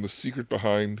the secret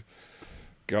behind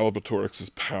Galbatorix's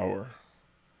power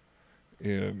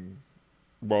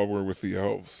while we're with the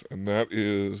elves, and that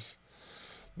is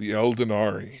the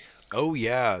Eldenari. oh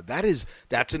yeah,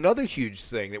 that's another huge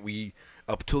thing that we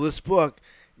up till this book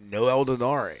no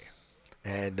Eldenari,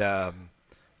 and the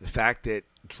fact that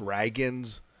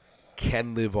dragons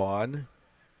can live on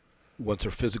once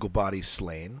their physical body's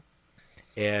slain,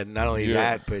 and not only Yeah.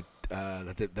 that, but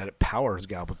that it powers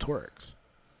Galbatorix.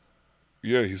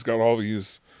 Yeah, he's got all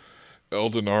these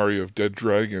Eldenari of dead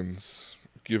dragons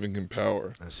giving him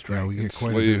power. Yeah, That's right. we get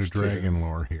quite a bit of Enslaved to dragon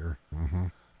lore here.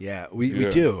 Yeah, we Yeah.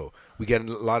 do. We get a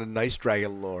lot of nice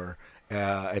dragon lore,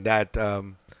 and that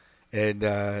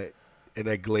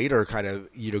Glader kind of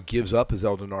gives up his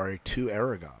Eldenari to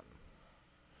Aragon.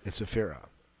 It's Saphira.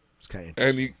 It's kind of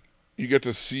interesting. And you get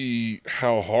to see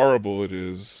how horrible it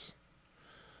is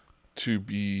to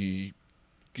be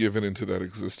given into that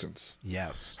existence.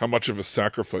 Yes. How much of a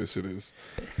sacrifice it is.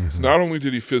 So not only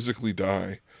did he physically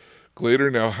die,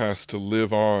 Glader now has to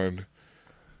live on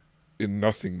in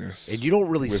nothingness. And you don't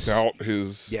really without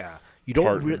his you don't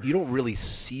partner. you don't really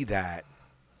see that.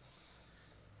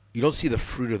 You don't see the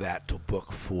fruit of that till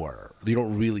book 4. You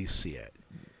don't really see it.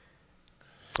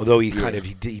 Although he kind of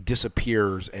he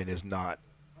disappears and he's not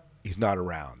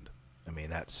around. I mean,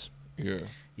 that's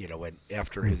when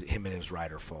after him and his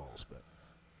rider falls, but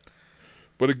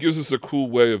But it gives us a cool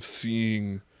way of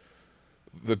seeing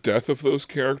the death of those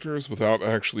characters without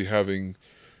actually having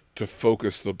to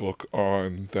focus the book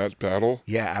on that battle.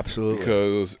 Yeah, absolutely.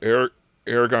 Because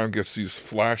Aragon gets these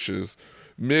flashes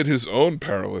mid his own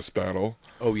perilous battle.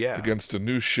 Oh yeah, against a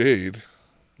new shade.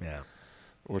 Yeah,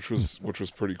 which was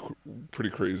pretty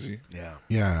crazy. Yeah.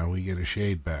 Yeah, we get a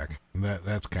shade back.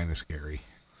 That's kind of scary.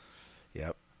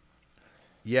 Yep.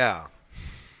 Yeah.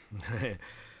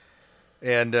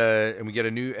 and we get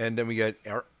a new, and then we get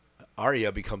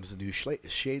Arya becomes the new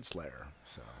Shade Slayer.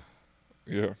 So.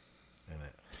 Yeah.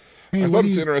 Hey, I thought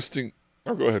it's interesting.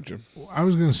 Oh, go ahead, Jim. I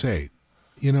was going to say,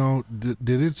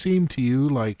 did it seem to you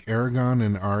like Aragon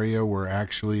and Arya were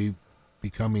actually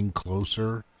becoming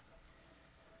closer?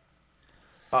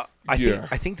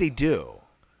 I think they do.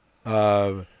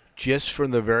 Just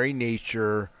from the very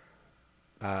nature.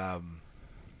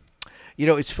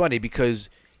 It's funny because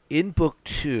in book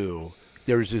 2,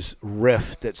 there's this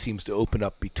rift that seems to open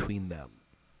up between them.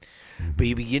 Mm-hmm. But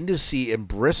you begin to see in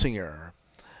Brisingr,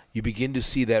 you begin to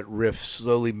see that rift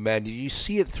slowly mend. You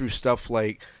see it through stuff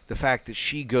like the fact that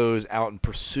she goes out and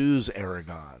pursues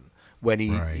Aragon when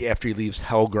after he leaves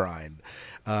Helgrind.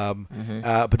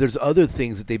 But there's other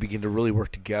things that they begin to really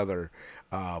work together.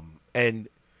 And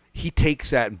he takes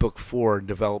that in book 4 and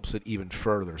develops it even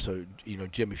further. So,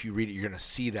 Jim, if you read it, you're going to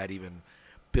see that even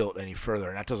built any further.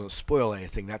 And that doesn't spoil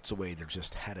anything. That's the way they're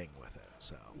just heading with it.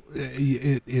 So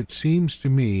it seems to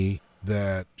me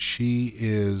that she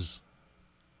is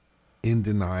in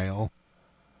denial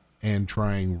and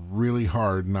trying really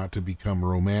hard not to become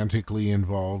romantically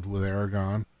involved with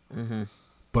Aragon. Mm-hmm.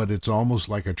 But it's almost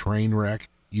like a train wreck.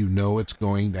 You know it's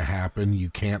going to happen. You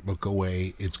can't look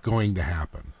away. It's going to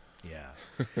happen. Yeah.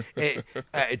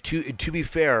 To be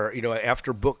fair,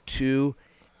 after book 2,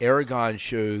 Aragon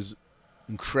shows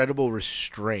incredible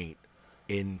restraint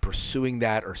in pursuing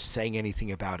that or saying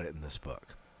anything about it in this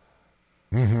book.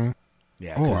 Mm-hmm.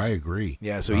 Yeah. Oh, I agree.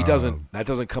 Yeah, so he doesn't. That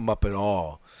doesn't come up at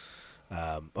all.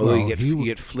 Although you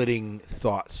get flitting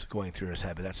thoughts going through his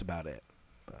head, but that's about it.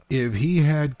 If he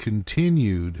had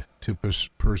continued to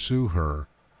pursue her,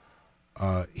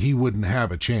 he wouldn't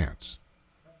have a chance.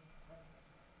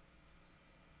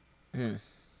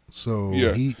 So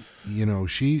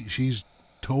she's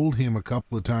told him a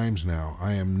couple of times now,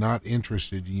 I am not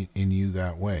interested in you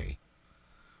that way.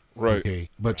 Right. Okay.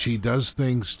 But she does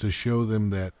things to show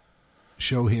him that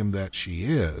she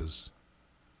is.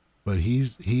 But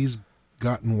he's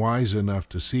gotten wise enough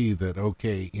to see that,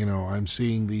 okay, I'm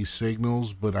seeing these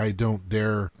signals, but I don't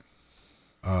dare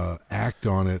act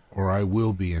on it or I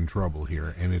will be in trouble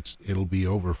here, and it'll be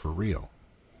over for real.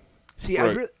 See,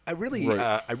 right. I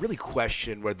really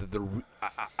question whether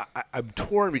I'm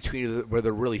torn between whether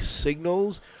they're really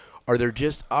signals or they're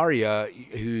just Arya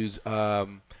who's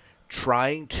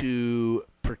trying to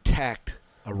protect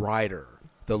a rider,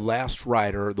 the last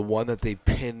rider, the one that they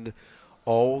pinned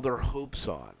all their hopes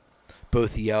on,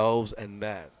 both the elves and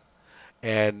men,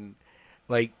 and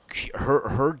like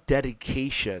her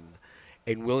dedication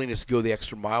and willingness to go the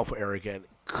extra mile for Aragon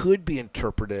could be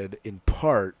interpreted in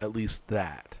part, at least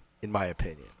that. In my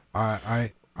opinion,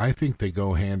 I think they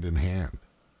go hand in hand.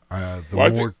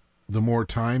 The more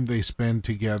time they spend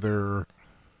together,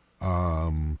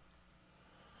 the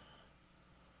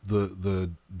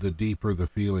deeper the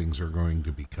feelings are going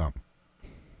to become.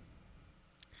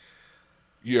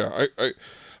 Yeah,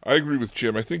 I agree with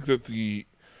Jim. I think that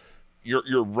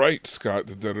you're right, Scott.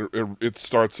 That it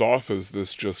starts off as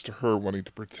this just her wanting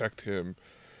to protect him,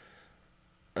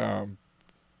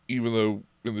 even though.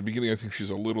 In the beginning, I think she's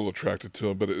a little attracted to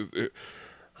him, but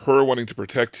her wanting to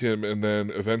protect him, and then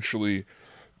eventually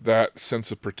that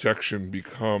sense of protection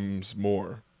becomes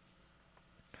more.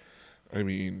 I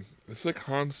mean, it's like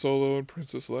Han Solo and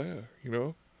Princess Leia,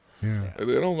 Yeah.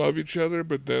 They don't love each other,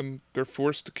 but then they're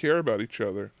forced to care about each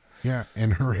other. Yeah,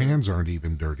 and her hands aren't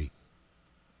even dirty.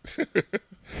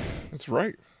 That's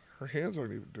right. Her hands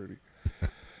aren't even dirty.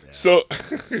 So,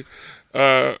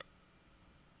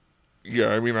 yeah,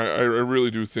 I mean, I really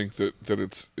do think that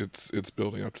it's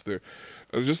building up to there.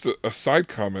 Just a side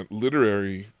comment,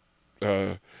 literary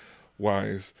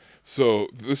wise. So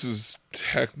this is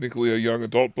technically a young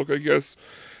adult book, I guess.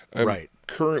 Right.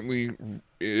 Currently,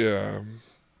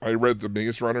 I read the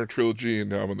Maze Runner trilogy, and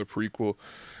now I'm in the prequel.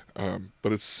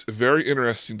 But it's very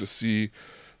interesting to see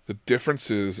the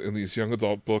differences in these young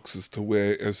adult books as to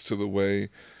the way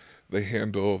they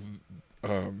handle.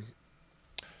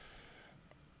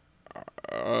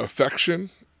 Affection,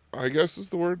 I guess is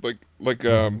the word, like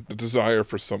the desire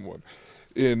for someone.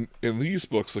 In these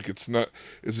books, like it's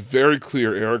very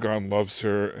clear Aragon loves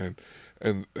her,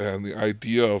 and the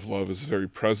idea of love is very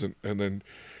present, and then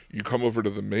you come over to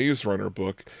the Maze Runner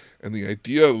book, and the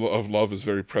idea of love is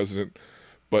very present.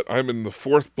 But I'm in the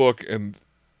fourth book, and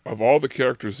of all the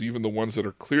characters, even the ones that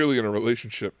are clearly in a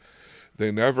relationship,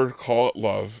 they never call it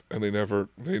love, and they never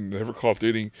call it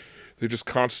dating. They just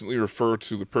constantly refer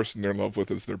to the person they're in love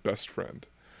with as their best friend.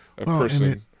 A Well,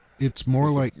 person. and it's more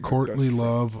is like my courtly best friend.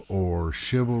 love or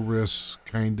chivalrous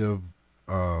kind of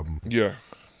Yeah.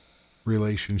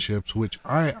 relationships, which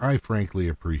I frankly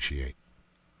appreciate.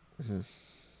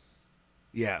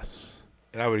 Yes,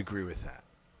 and I would agree with that.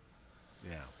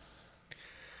 Yeah.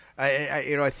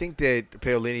 I think that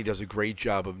Paolini does a great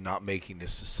job of not making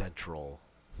this a central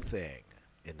thing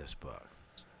in this book.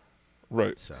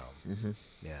 Right. So,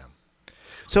 yeah.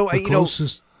 So, The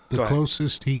closest, go ahead.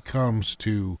 closest he comes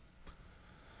to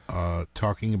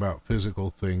talking about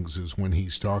physical things is when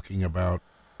he's talking about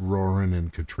Roran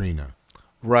and Katrina.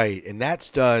 Right, and that's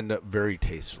done very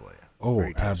tastefully. Oh,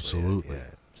 Very tastefully, absolutely. Yeah.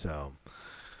 So,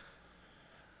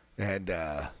 and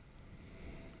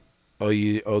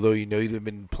although you know they've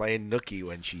been playing nookie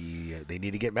when they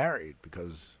need to get married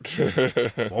because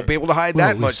won't be able to hide Well,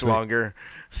 that at much least they- longer.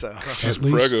 So, She's At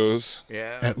least- pregos.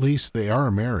 yeah, At least they are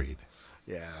married.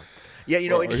 yeah, yeah. You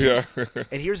know, Well, and, yeah.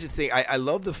 and here's the thing: I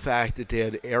love the fact that they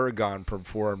had Aragon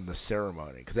perform the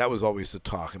ceremony because that was always the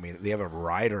talk. I mean, they have a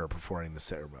rider performing the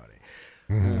ceremony.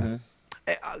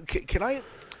 Can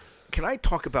I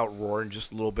talk about Roran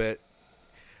just a little bit?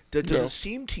 Does No. it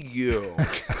seem to you?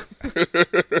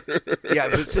 Yeah,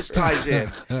 but this ties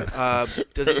in.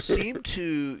 Does it seem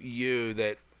to you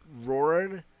that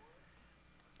Roran?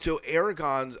 So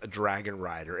Aragon's a dragon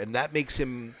rider, and that makes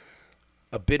him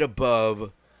a bit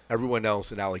above everyone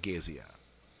else in Alagasia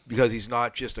because he's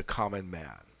not just a common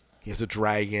man. He has a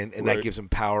dragon, and that Right. gives him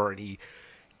power, and he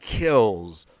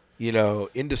kills,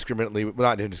 indiscriminately. Well,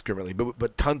 not indiscriminately,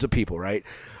 but tons of people, right?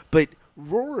 But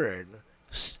Roran,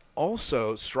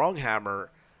 also Stronghammer,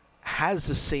 has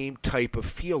the same type of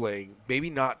feeling, maybe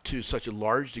not to such a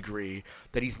large degree,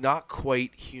 that he's not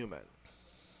quite human.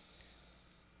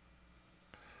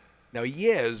 Now he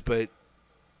is, but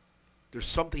there's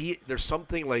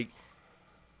something like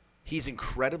he's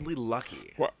incredibly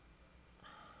lucky. Well,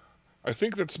 I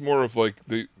think that's more of like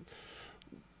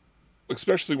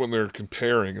especially when they're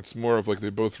comparing, it's more of like they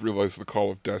both realize the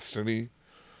call of destiny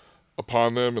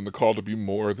upon them and the call to be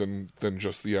more than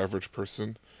just the average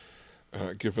person,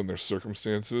 given their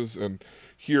circumstances. And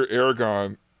here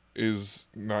Aragon is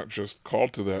not just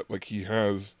called to that, like he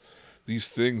has these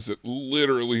things that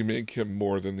literally make him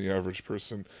more than the average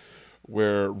person,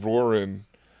 where Roran,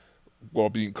 while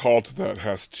being called to that,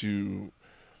 has to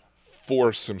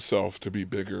force himself to be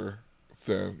bigger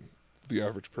than the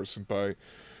average person by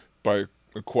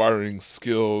acquiring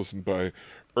skills and by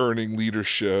earning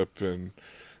leadership and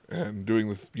doing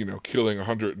the killing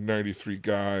 193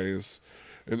 guys.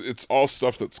 It's all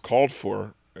stuff that's called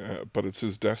for, but it's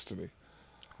his destiny.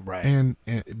 Right. And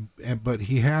but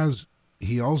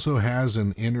he also has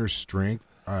an inner strength,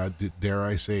 dare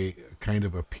I say, kind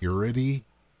of a purity,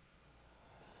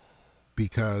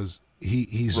 because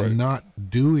he's Right. not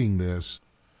doing this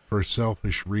for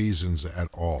selfish reasons at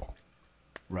all.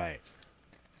 Right.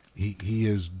 He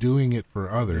is doing it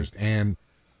for others, and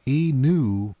he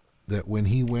knew that when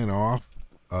he went off,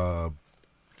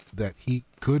 that he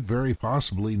could very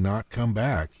possibly not come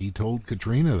back. He told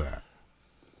Katrina that.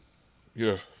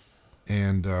 Yeah.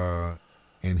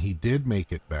 And he did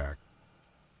make it back.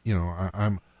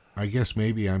 I guess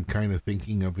maybe I'm kind of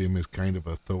thinking of him as kind of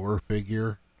a Thor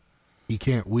figure. He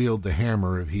can't wield the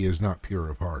hammer if he is not pure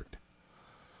of heart.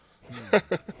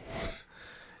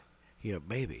 Yeah,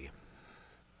 maybe.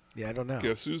 Yeah, I don't know.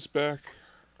 Guess who's back?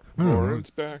 I don't know. Roran's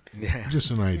back. Yeah.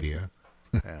 Just an idea.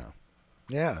 Yeah.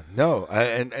 Yeah. No.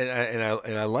 And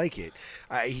I like it.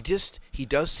 He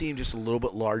does seem just a little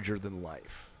bit larger than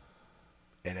life,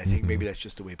 and I think maybe that's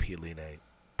just the way Paolini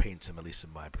paints him, at least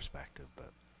in my perspective.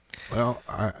 But Well,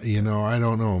 I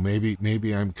don't know.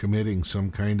 Maybe I'm committing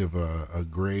some kind of a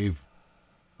grave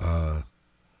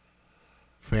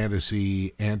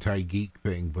fantasy anti-geek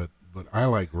thing, but I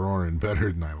like Roran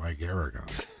better than I like Aragon.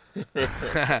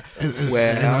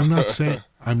 And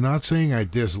I'm not saying I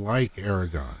dislike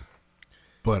Aragon,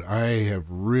 but I have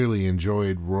really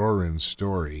enjoyed Roran's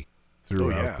story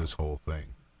throughout this whole thing.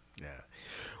 yeah.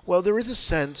 Well, there is a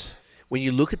sense when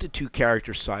you look at the two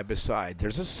characters side by side.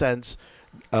 There's a sense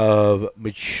of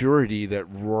maturity that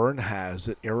Roran has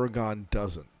that Aragon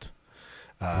doesn't.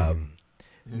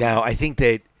 Now, I think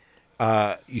that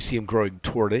you see him growing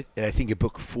toward it, and I think in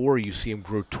book 4 you see him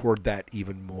grow toward that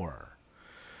even more.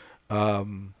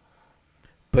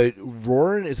 But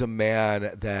Roran is a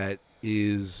man that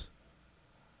is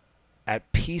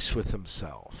at peace with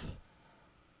himself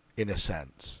in a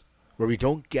sense, where we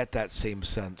don't get that same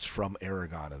sense from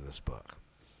Aragon in this book.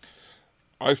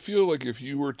 I feel like if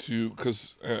you were to,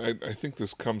 because I think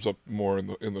this comes up more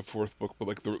in the fourth book, but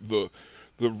like the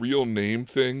real name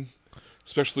thing,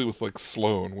 especially with like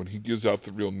Sloane when he gives out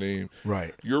the real name,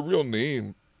 Right. Your real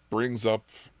name brings up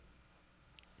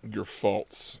your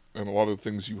faults and a lot of the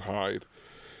things you hide,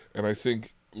 and I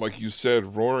think, like you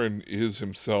said, Roran is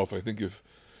himself. I think if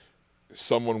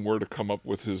someone were to come up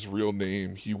with his real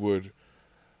name, he would.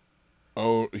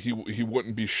 Oh, he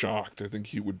wouldn't be shocked. I think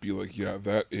he would be like, yeah,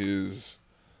 that is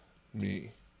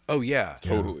me. Oh yeah,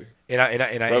 Totally. And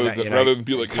Rather than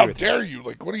be like, agree how with dare you?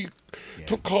 Like, what are you? Yeah.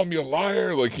 Don't call me a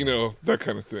liar. Like, that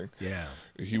kind of thing. Yeah.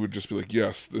 He would just be like,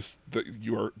 yes,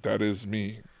 that is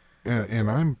me.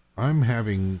 And I'm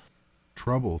having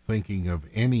trouble thinking of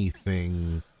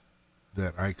anything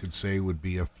that I could say would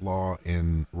be a flaw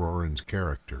in Roran's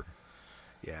character.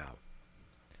 Yeah.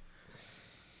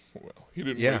 Well, he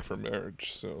didn't Yeah. wait for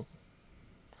marriage, so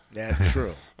That's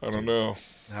true. I don't know.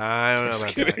 I don't know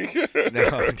Just about kidding. that. No,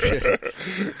 I'm kidding.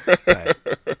 But,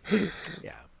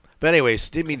 yeah. But anyways,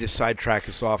 didn't mean to sidetrack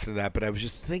us off into that, but I was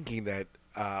just thinking that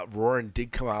Roran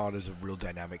did come out as a real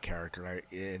dynamic character.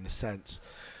 In a sense,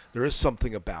 there is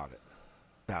something about him.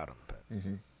 But,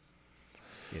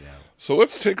 So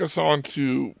let's take us on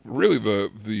to really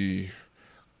the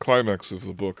climax of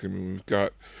the book. I mean, we've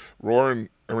got the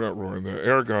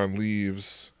Aragon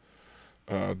leaves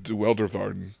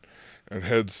Dueldervarden and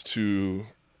heads to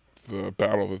the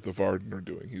battle that the Varden are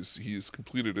doing. He's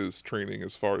completed his training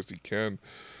as far as he can.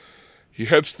 He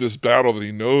heads to this battle that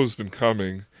he knows has been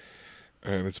coming,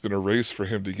 and it's been a race for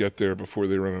him to get there before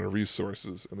they run out of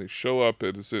resources. And they show up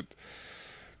at, is it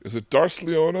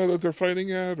Darsleona that they're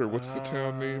fighting at, or what's the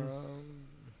town name?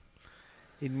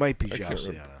 it might be I can't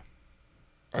Jalciana.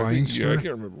 I Feinster? can't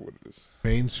remember what it is.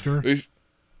 Bainster?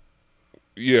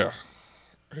 Yeah,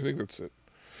 I think that's it.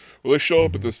 Well, they show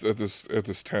up at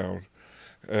this town,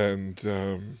 and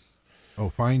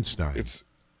Feinstein. it's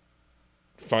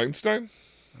Feinstein.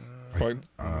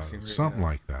 Something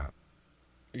like that.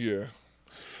 Yeah.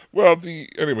 Well,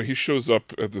 anyway, he shows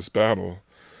up at this battle,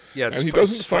 Yeah, and he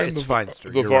doesn't find the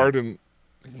Feinster. You're right. Varden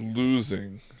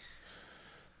losing,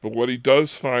 but what he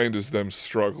does find is them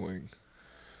struggling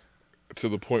to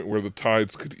the point where the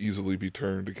tides could easily be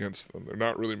turned against them. They're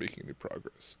not really making any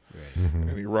progress. Right.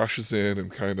 And he rushes in and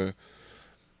kind of,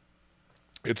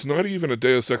 it's not even a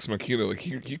Deus Ex Machina. Like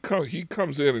he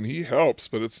comes in and he helps,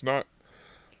 but it's not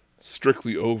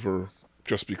strictly over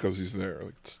just because he's there.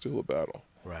 Like, it's still a battle.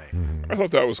 Right. I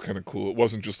thought that was kind of cool. It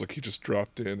wasn't just like he just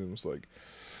dropped in and was like,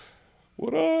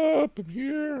 "What up? I'm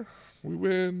here. We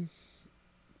win."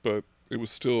 But it was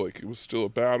still a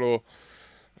battle.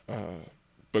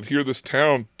 But here, this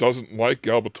town doesn't like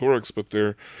Galbatorix, but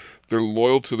they're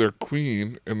loyal to their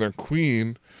queen, and their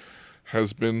queen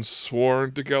has been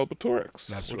sworn to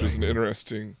Galbatorix, which is an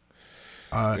interesting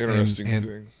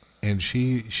thing. And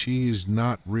she's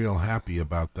not real happy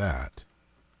about that.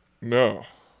 No,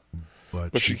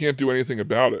 but she can't do anything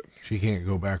about it. She can't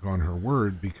go back on her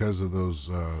word because of those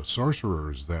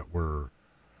sorcerers that were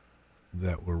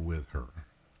with her.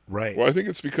 Right. Well, I think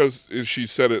it's because she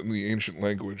said it in the ancient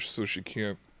language, so she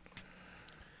can't.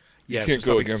 Yeah, You can't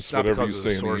so go it's not against whatever you because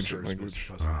of say in the ancient sorcerers, language.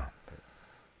 but it's because of that.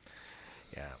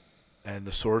 Yeah. And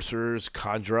the sorcerers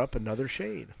conjure up another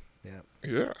shade. Yeah.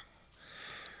 Yeah.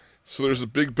 So there's a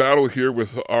big battle here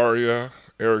with Arya,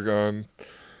 Aragon,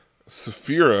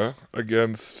 Saphira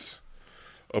against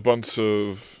a bunch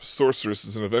of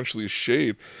sorceresses and eventually a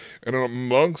shade. And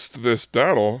amongst this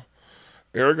battle,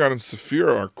 Aragon and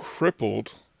Saphira are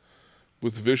crippled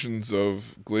with visions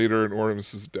of Glader and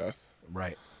Ormus's death.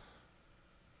 Right.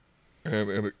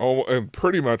 And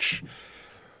pretty much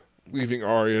leaving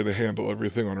Arya to handle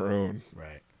everything on her own.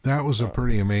 Right. That was a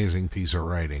pretty amazing piece of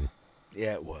writing.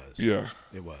 Yeah, it was. Yeah.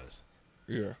 It was.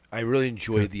 Yeah. I really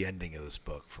enjoyed the ending of this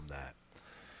book from that.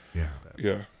 Yeah.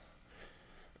 Yeah.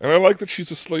 And I like that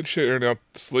she's a Shade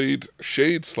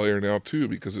Slayer now too,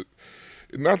 because it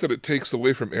not that it takes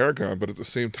away from Aragon, but at the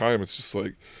same time it's just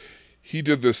like he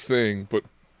did this thing, but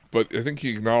I think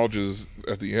he acknowledges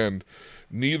at the end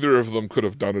neither of them could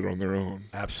have done it on their own.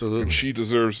 Absolutely. And she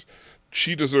deserves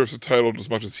the title as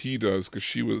much as he does, because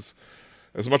she was,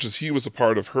 as much as he was a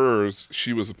part of hers,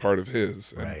 she was a part of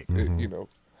his. And Right.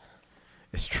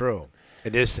 It's true.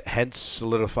 And this hence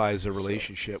solidifies a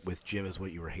relationship with Jim, is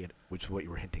what you were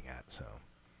hinting at. So,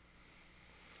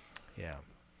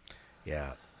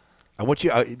 yeah. I want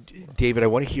you, David. I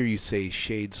want to hear you say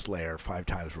Shade Slayer 5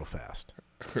 times real fast.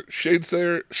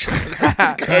 Shadesayer.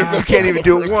 You can't even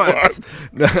do it once.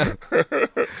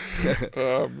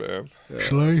 Oh man.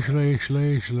 Slay.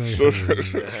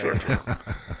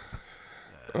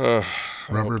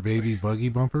 Rubber baby buggy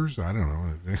bumpers? I don't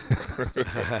know.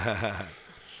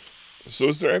 So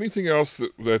is there anything else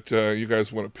that you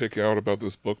guys want to pick out about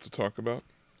this book to talk about?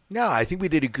 No, I think we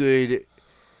did a good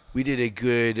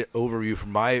overview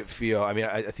from my feel. I mean,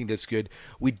 I think that's good.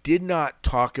 We did not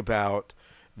talk about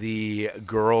the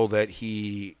girl that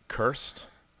he cursed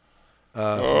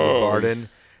from the garden,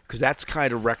 because that's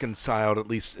kind of reconciled, at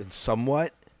least in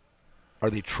somewhat, or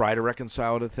they try to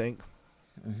reconcile it, I think.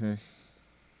 Mm-hmm.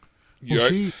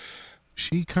 Well, Yeah,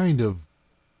 she kind of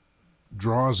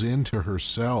draws into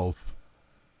herself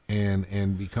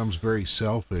and becomes very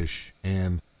selfish,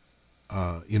 and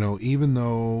even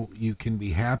though you can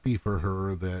be happy for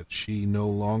her that she no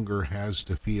longer has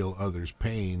to feel others'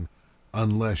 pain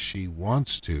unless she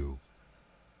wants to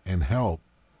and help,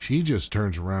 she just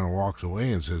turns around and walks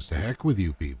away and says, to heck with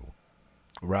you people.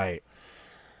 Right.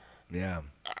 Yeah.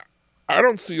 I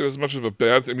don't see it as much of a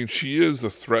bad thing. I mean, she is a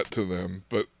threat to them,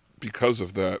 but because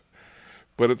of that.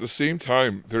 But at the same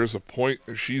time, there's a point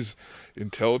that she's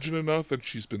intelligent enough and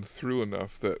she's been through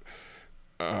enough that,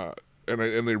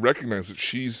 and they recognize that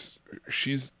she's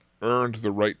earned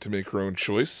the right to make her own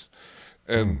choice,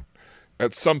 and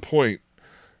at some point,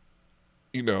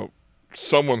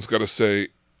 someone's got to say,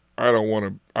 I don't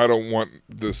want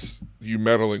this, you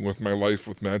meddling with my life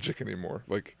with magic anymore.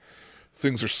 Like,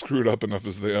 things are screwed up enough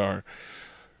as they are.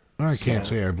 I can't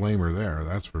say I blame her there,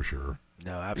 that's for sure.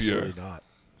 No, absolutely not.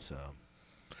 So,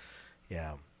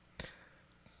 yeah.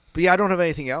 But yeah, I don't have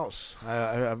anything else.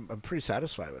 I'm pretty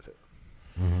satisfied with it.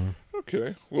 Mm-hmm.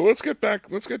 Okay. Well, let's get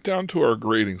down to our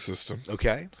grading system.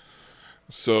 Okay.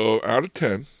 So, out of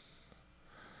 10,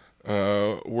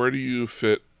 where do you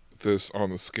fit this on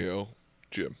the scale,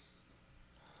 Jim?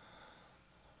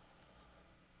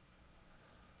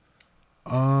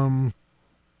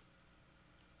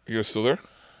 You guys still there?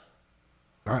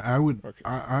 I would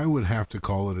have to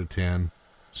call it a 10.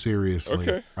 Seriously.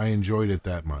 Okay. I enjoyed it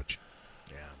that much.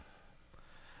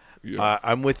 Yeah.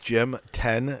 I'm with Jim,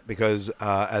 10, because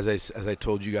as I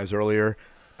told you guys earlier,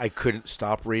 I couldn't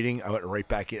stop reading. I went right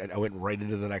back in. I went right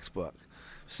into the next book.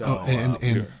 So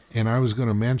and I was going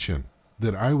to mention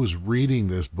that I was reading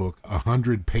this book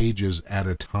 100 pages at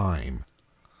a time,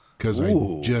 because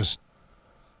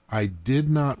I did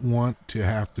not want to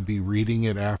have to be reading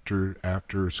it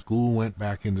after school went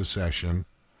back into session,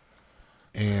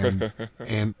 and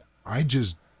I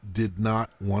just did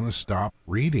not want to stop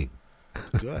reading.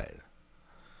 Good.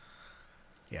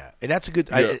 Yeah, and that's a good.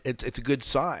 Yeah. It's a good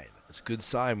sign. It's a good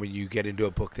sign when you get into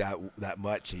a book that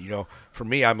much. For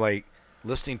me, I'm like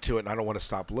listening to it, and I don't want to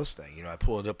stop listening. I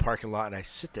pull into the parking lot and I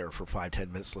sit there for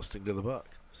 5-10 minutes listening to the book.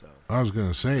 So I was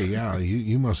going to say, yeah,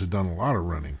 you must have done a lot of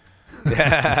running.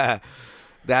 That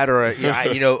or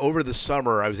over the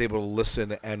summer I was able to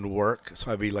listen and work,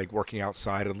 so I'd be like working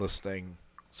outside and listening.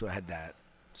 So I had that.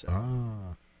 So.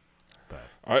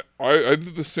 I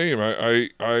did the same. I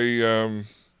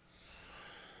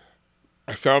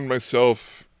found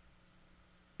myself,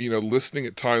 listening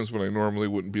at times when I normally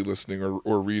wouldn't be listening,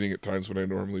 or reading at times when I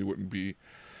normally wouldn't be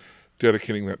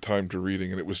dedicating that time to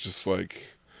reading, and it was just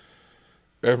like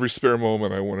every spare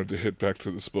moment I wanted to hit back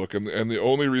to this book. And the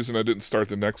only reason I didn't start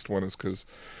the next one is because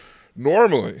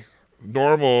normal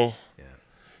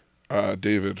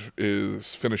David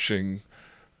is finishing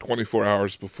 24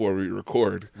 hours before we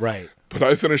record. Right. But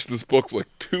I finished this book like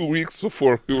 2 weeks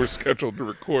before we were scheduled to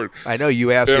record. I know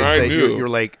you asked And me, I knew. you're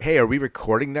like, hey, are we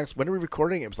recording next? When are we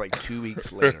recording? It was like 2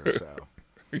 weeks later. So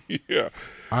Yeah.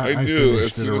 I knew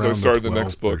as soon as I started the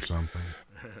next book, something.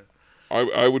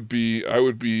 I would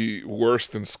be worse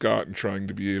than Scott in trying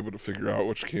to be able to figure out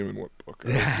which came in what book.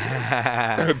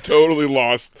 I'm totally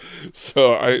lost.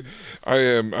 So I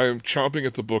am chomping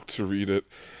at the book to read it.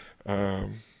 I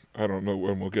don't know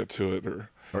when we'll get to it or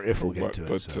if we'll get what, to it.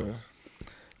 but So.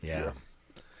 Yeah.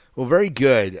 Well, very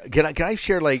good. Can I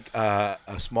share a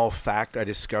small fact I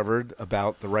discovered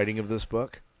about the writing of this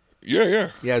book? Yeah.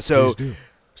 Yeah. So Please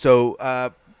do.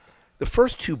 The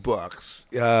first two books,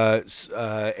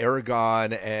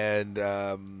 Aragon and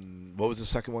what was the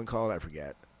second one called? I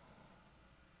forget.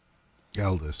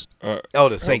 Eldest.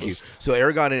 Eldest, thank you. So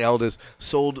Aragon and Eldest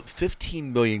sold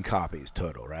 15 million copies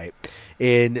total, right?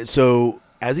 And so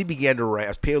as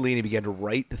Paolini began to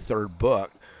write the third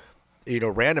book,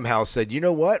 Random House said, you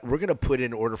know what? We're going to put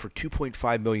in order for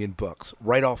 2.5 million books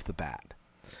right off the bat,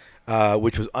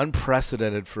 which was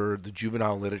unprecedented for the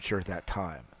juvenile literature at that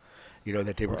time.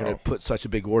 That they were going to put such a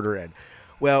big order in.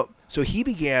 Well, so he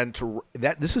began to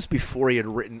this was before he had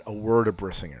written a word of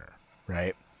Brisingr,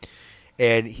 right?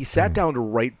 And he sat down to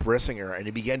write Brisingr, and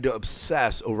he began to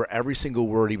obsess over every single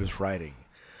word he was writing.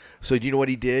 So do you know what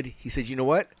he did? He said, "You know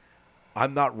what?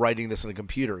 I'm not writing this on a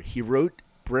computer." He wrote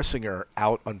Brisingr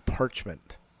out on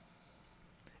parchment,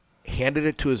 handed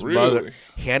it to his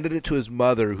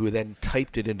mother, who then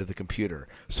typed it into the computer,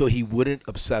 so he wouldn't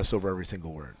obsess over every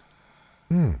single word.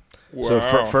 Wow.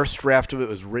 So first draft of it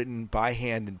was written by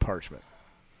hand in parchment.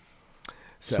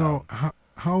 So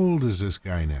how old is this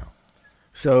guy now?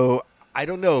 So I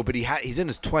don't know, but he's in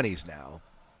his 20s now.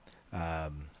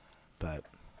 But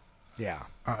yeah,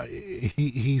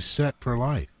 He's set for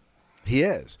life. he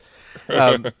is.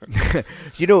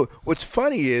 You know what's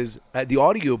funny is the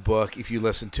audiobook, if you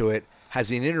listen to it,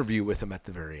 has an interview with him at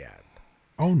the very end.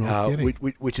 Oh no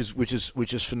kidding!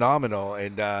 which is phenomenal.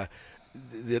 And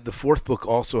the fourth book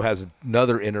also has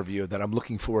another interview that I'm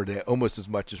looking forward to almost as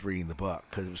much as reading the book,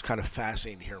 because it was kind of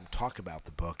fascinating to hear him talk about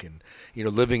the book and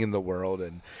living in the world.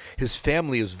 And his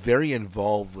family is very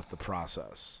involved with the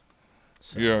process.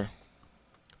 So, Yeah.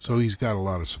 So he's got a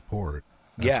lot of support.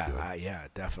 That's good. Yeah,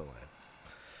 definitely.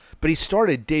 But he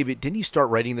started, David, didn't he start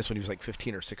writing this when he was like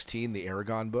 15 or 16, the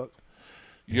Aragon book?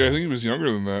 Yeah, I think he was younger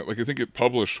than that. Like, I think it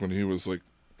published when he was like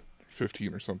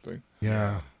 15 or something.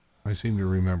 Yeah, I seem to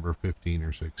remember 15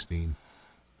 or 16.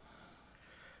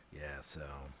 Yeah,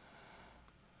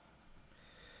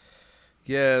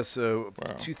 so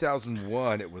Wow.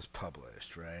 2001 it was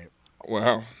published, right?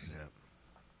 Wow.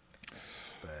 Yeah.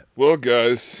 But Well,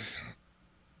 guys,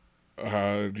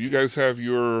 do you guys have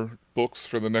your books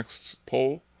for the next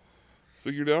poll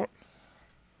figured out?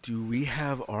 do we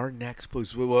have our next book?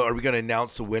 Well, are we going to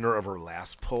announce the winner of our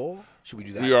last poll? Should we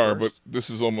do that We are, first? but this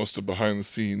is almost a behind the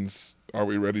scenes. Are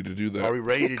we ready to do that? Are we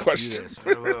ready to question? do this?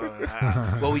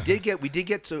 Well, we did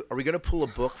get to. Are we going to pull a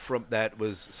book from that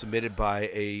was submitted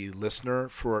by a listener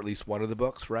for at least one of the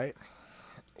books, right?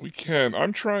 We can.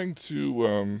 I'm trying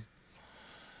to.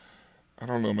 I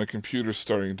don't know. My computer's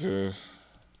starting to.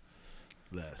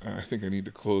 Yes. I think I need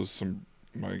to close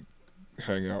my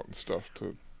Hangout and stuff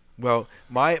to. Well,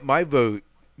 my vote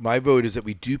is that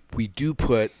we do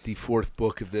put the fourth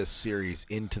book of this series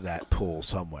into that poll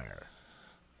somewhere.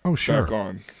 Oh sure. Back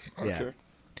on. Okay.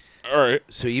 Yeah. All right.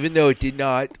 So even though it did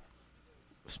not,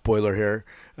 spoiler here,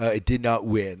 it did not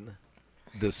win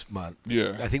this month.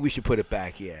 Yeah. I think we should put it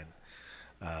back in.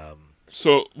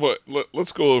 So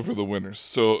let's go over the winners.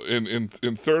 So in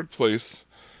third place,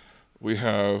 we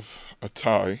have a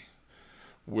tie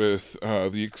with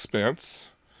The Expanse,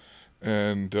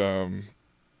 and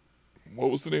what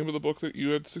was the name of the book that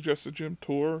you had suggested, Jim?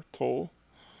 Toll?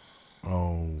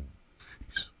 Oh,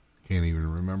 jeez. Can't even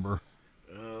remember.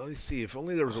 Let me see. If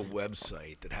only there was a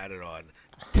website that had it on.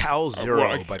 Tau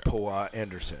Zero by Poa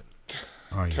Anderson.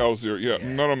 Oh, yeah. Tau Zero. Yeah,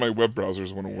 none of my web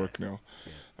browsers want to work now.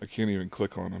 Yeah. I can't even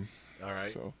click on them. All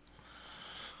right.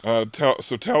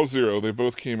 So Tau Zero, they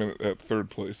both came in at third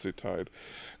place. They tied.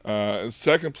 And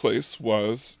second place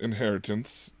was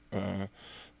Inheritance,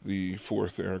 the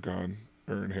fourth Aragon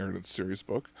or Inheritance series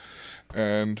book.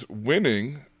 And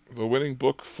the winning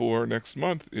book for next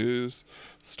month is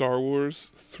Star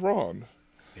Wars Thrawn.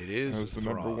 It is as the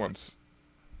Thrawn. number one.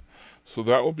 So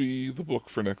that will be the book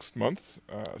for next month.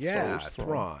 Yeah, Star Wars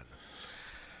Thrawn.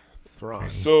 Thrawn.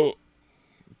 So,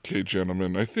 okay,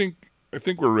 gentlemen, I think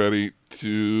we're ready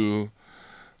to.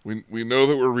 We know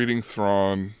that we're reading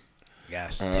Thrawn.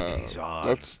 Yes, Timothy's on.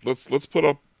 Let's put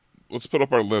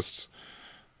up our list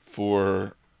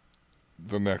for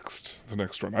the next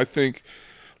run. I think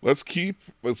let's keep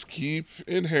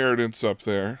Inheritance up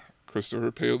there,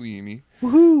 Christopher Paolini.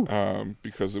 Woohoo!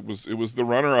 Because it was the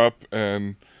runner up,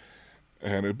 and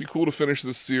it'd be cool to finish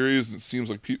this series. It seems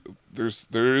like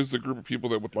there is a group of people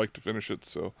that would like to finish it,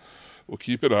 so we'll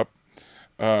keep it up.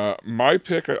 My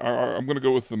pick, I'm going to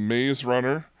go with The Maze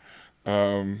Runner,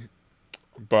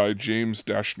 by James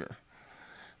Dashner.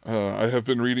 I have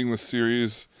been reading this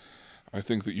series. I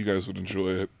think that you guys would enjoy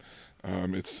it.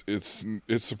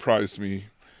 It surprised me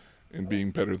in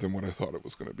being better than what I thought it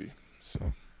was going to be.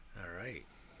 So, All right,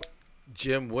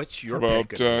 Jim, what's your about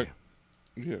pick? Gonna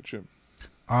be? yeah, Jim.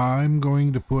 I'm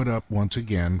going to put up once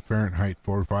again Fahrenheit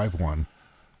 451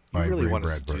 by You really Ray want us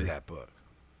Bradbury. to do that book?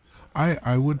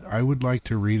 I would like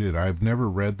to read it. I've never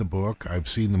read the book. I've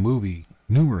seen the movie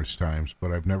numerous times,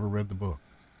 but I've never read the book.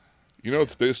 You know,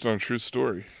 it's based on a true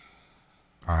story.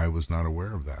 I was not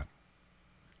aware of that.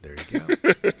 There you go.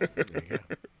 There you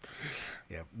go.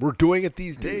 Yeah, we're doing it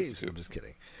these days. kidding. I'm just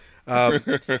kidding.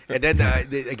 And then I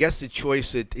guess the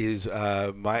choice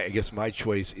my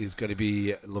choice is going to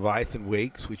be Leviathan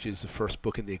Wakes, which is the first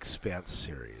book in the Expanse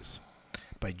series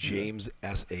by James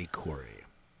S.A. Corey.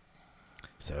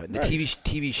 So, and the Nice.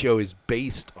 TV show is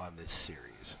based on this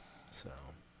series. So,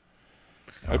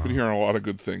 I've been hearing a lot of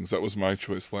good things. That was my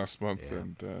choice last month, Yeah.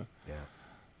 and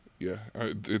yeah.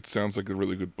 it sounds like a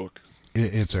really good book.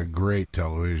 It's a great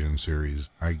television series.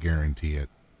 I guarantee it.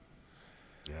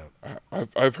 Yeah.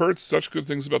 I've heard such good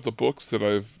things about the books that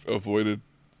I've avoided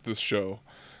this show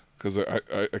because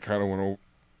I kind of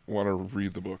want to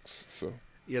read the books. So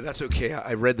Yeah, that's okay.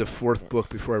 I read the 4th book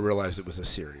before I realized it was a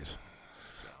series.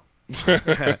 So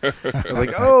I was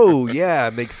like, oh, yeah,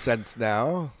 it makes sense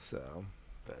now. So,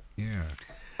 but Yeah.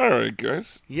 all right,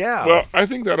 guys. yeah. Well, I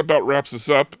think that about wraps us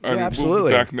up. Yeah, We'll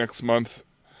absolutely. be back next month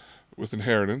with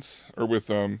Inheritance or with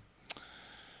Thrawn.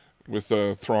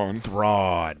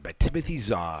 Thrawn by Timothy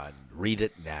Zahn. Read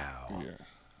it now. Yeah.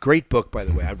 Great book, by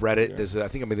the way. I've read it. Yeah. I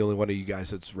think I'm the only one of you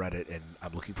guys that's read it, and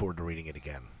I'm looking forward to reading it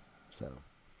again. So,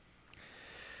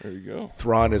 There you go.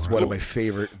 Thrawn is one of Cool. my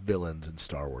favorite villains in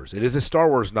Star Wars. It is a Star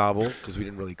Wars novel because we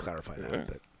didn't really clarify that. Yeah.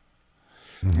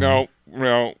 But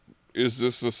Now, is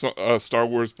this a Star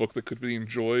Wars book that could be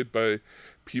enjoyed by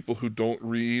people who don't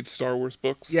read Star Wars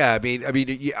books? yeah, I mean,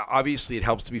 yeah, obviously it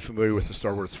helps to be familiar with the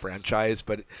Star Wars franchise,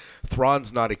 but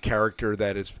Thrawn's not a character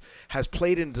that has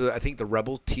played into. I think the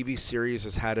Rebels TV series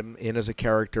has had him in as a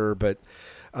character, but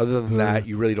other than that,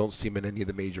 you really don't see him in any of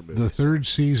the major movies. The 3rd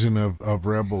season of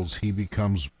Rebels, he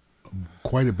becomes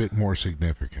quite a bit more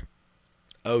significant.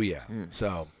 Oh yeah,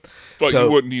 so But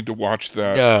you wouldn't need to watch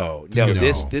that. No. No.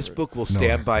 This book will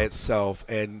stand by itself,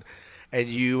 and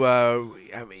you.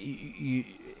 I mean,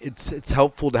 it's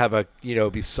helpful to have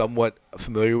be somewhat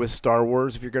familiar with Star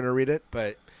Wars if you're going to read it,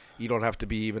 but you don't have to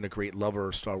be even a great lover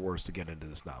of Star Wars to get into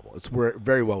this novel. It's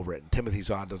very well written. Timothy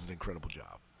Zahn does an incredible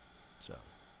job. So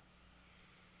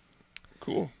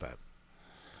Cool. But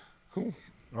Cool.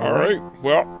 All right.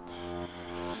 Well,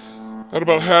 that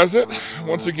about has it.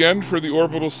 Once again, for the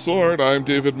Orbital Sword, I'm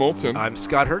David Moulton. I'm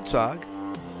Scott Herzog.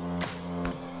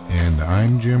 And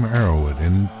I'm Jim Arrowwood,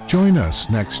 and join us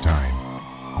next time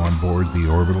on board the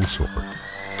Orbital Sword.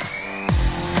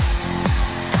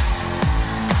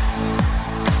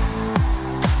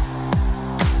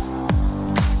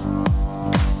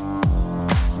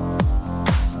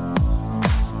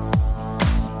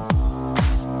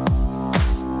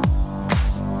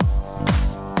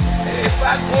 Hey,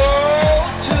 Blackwood!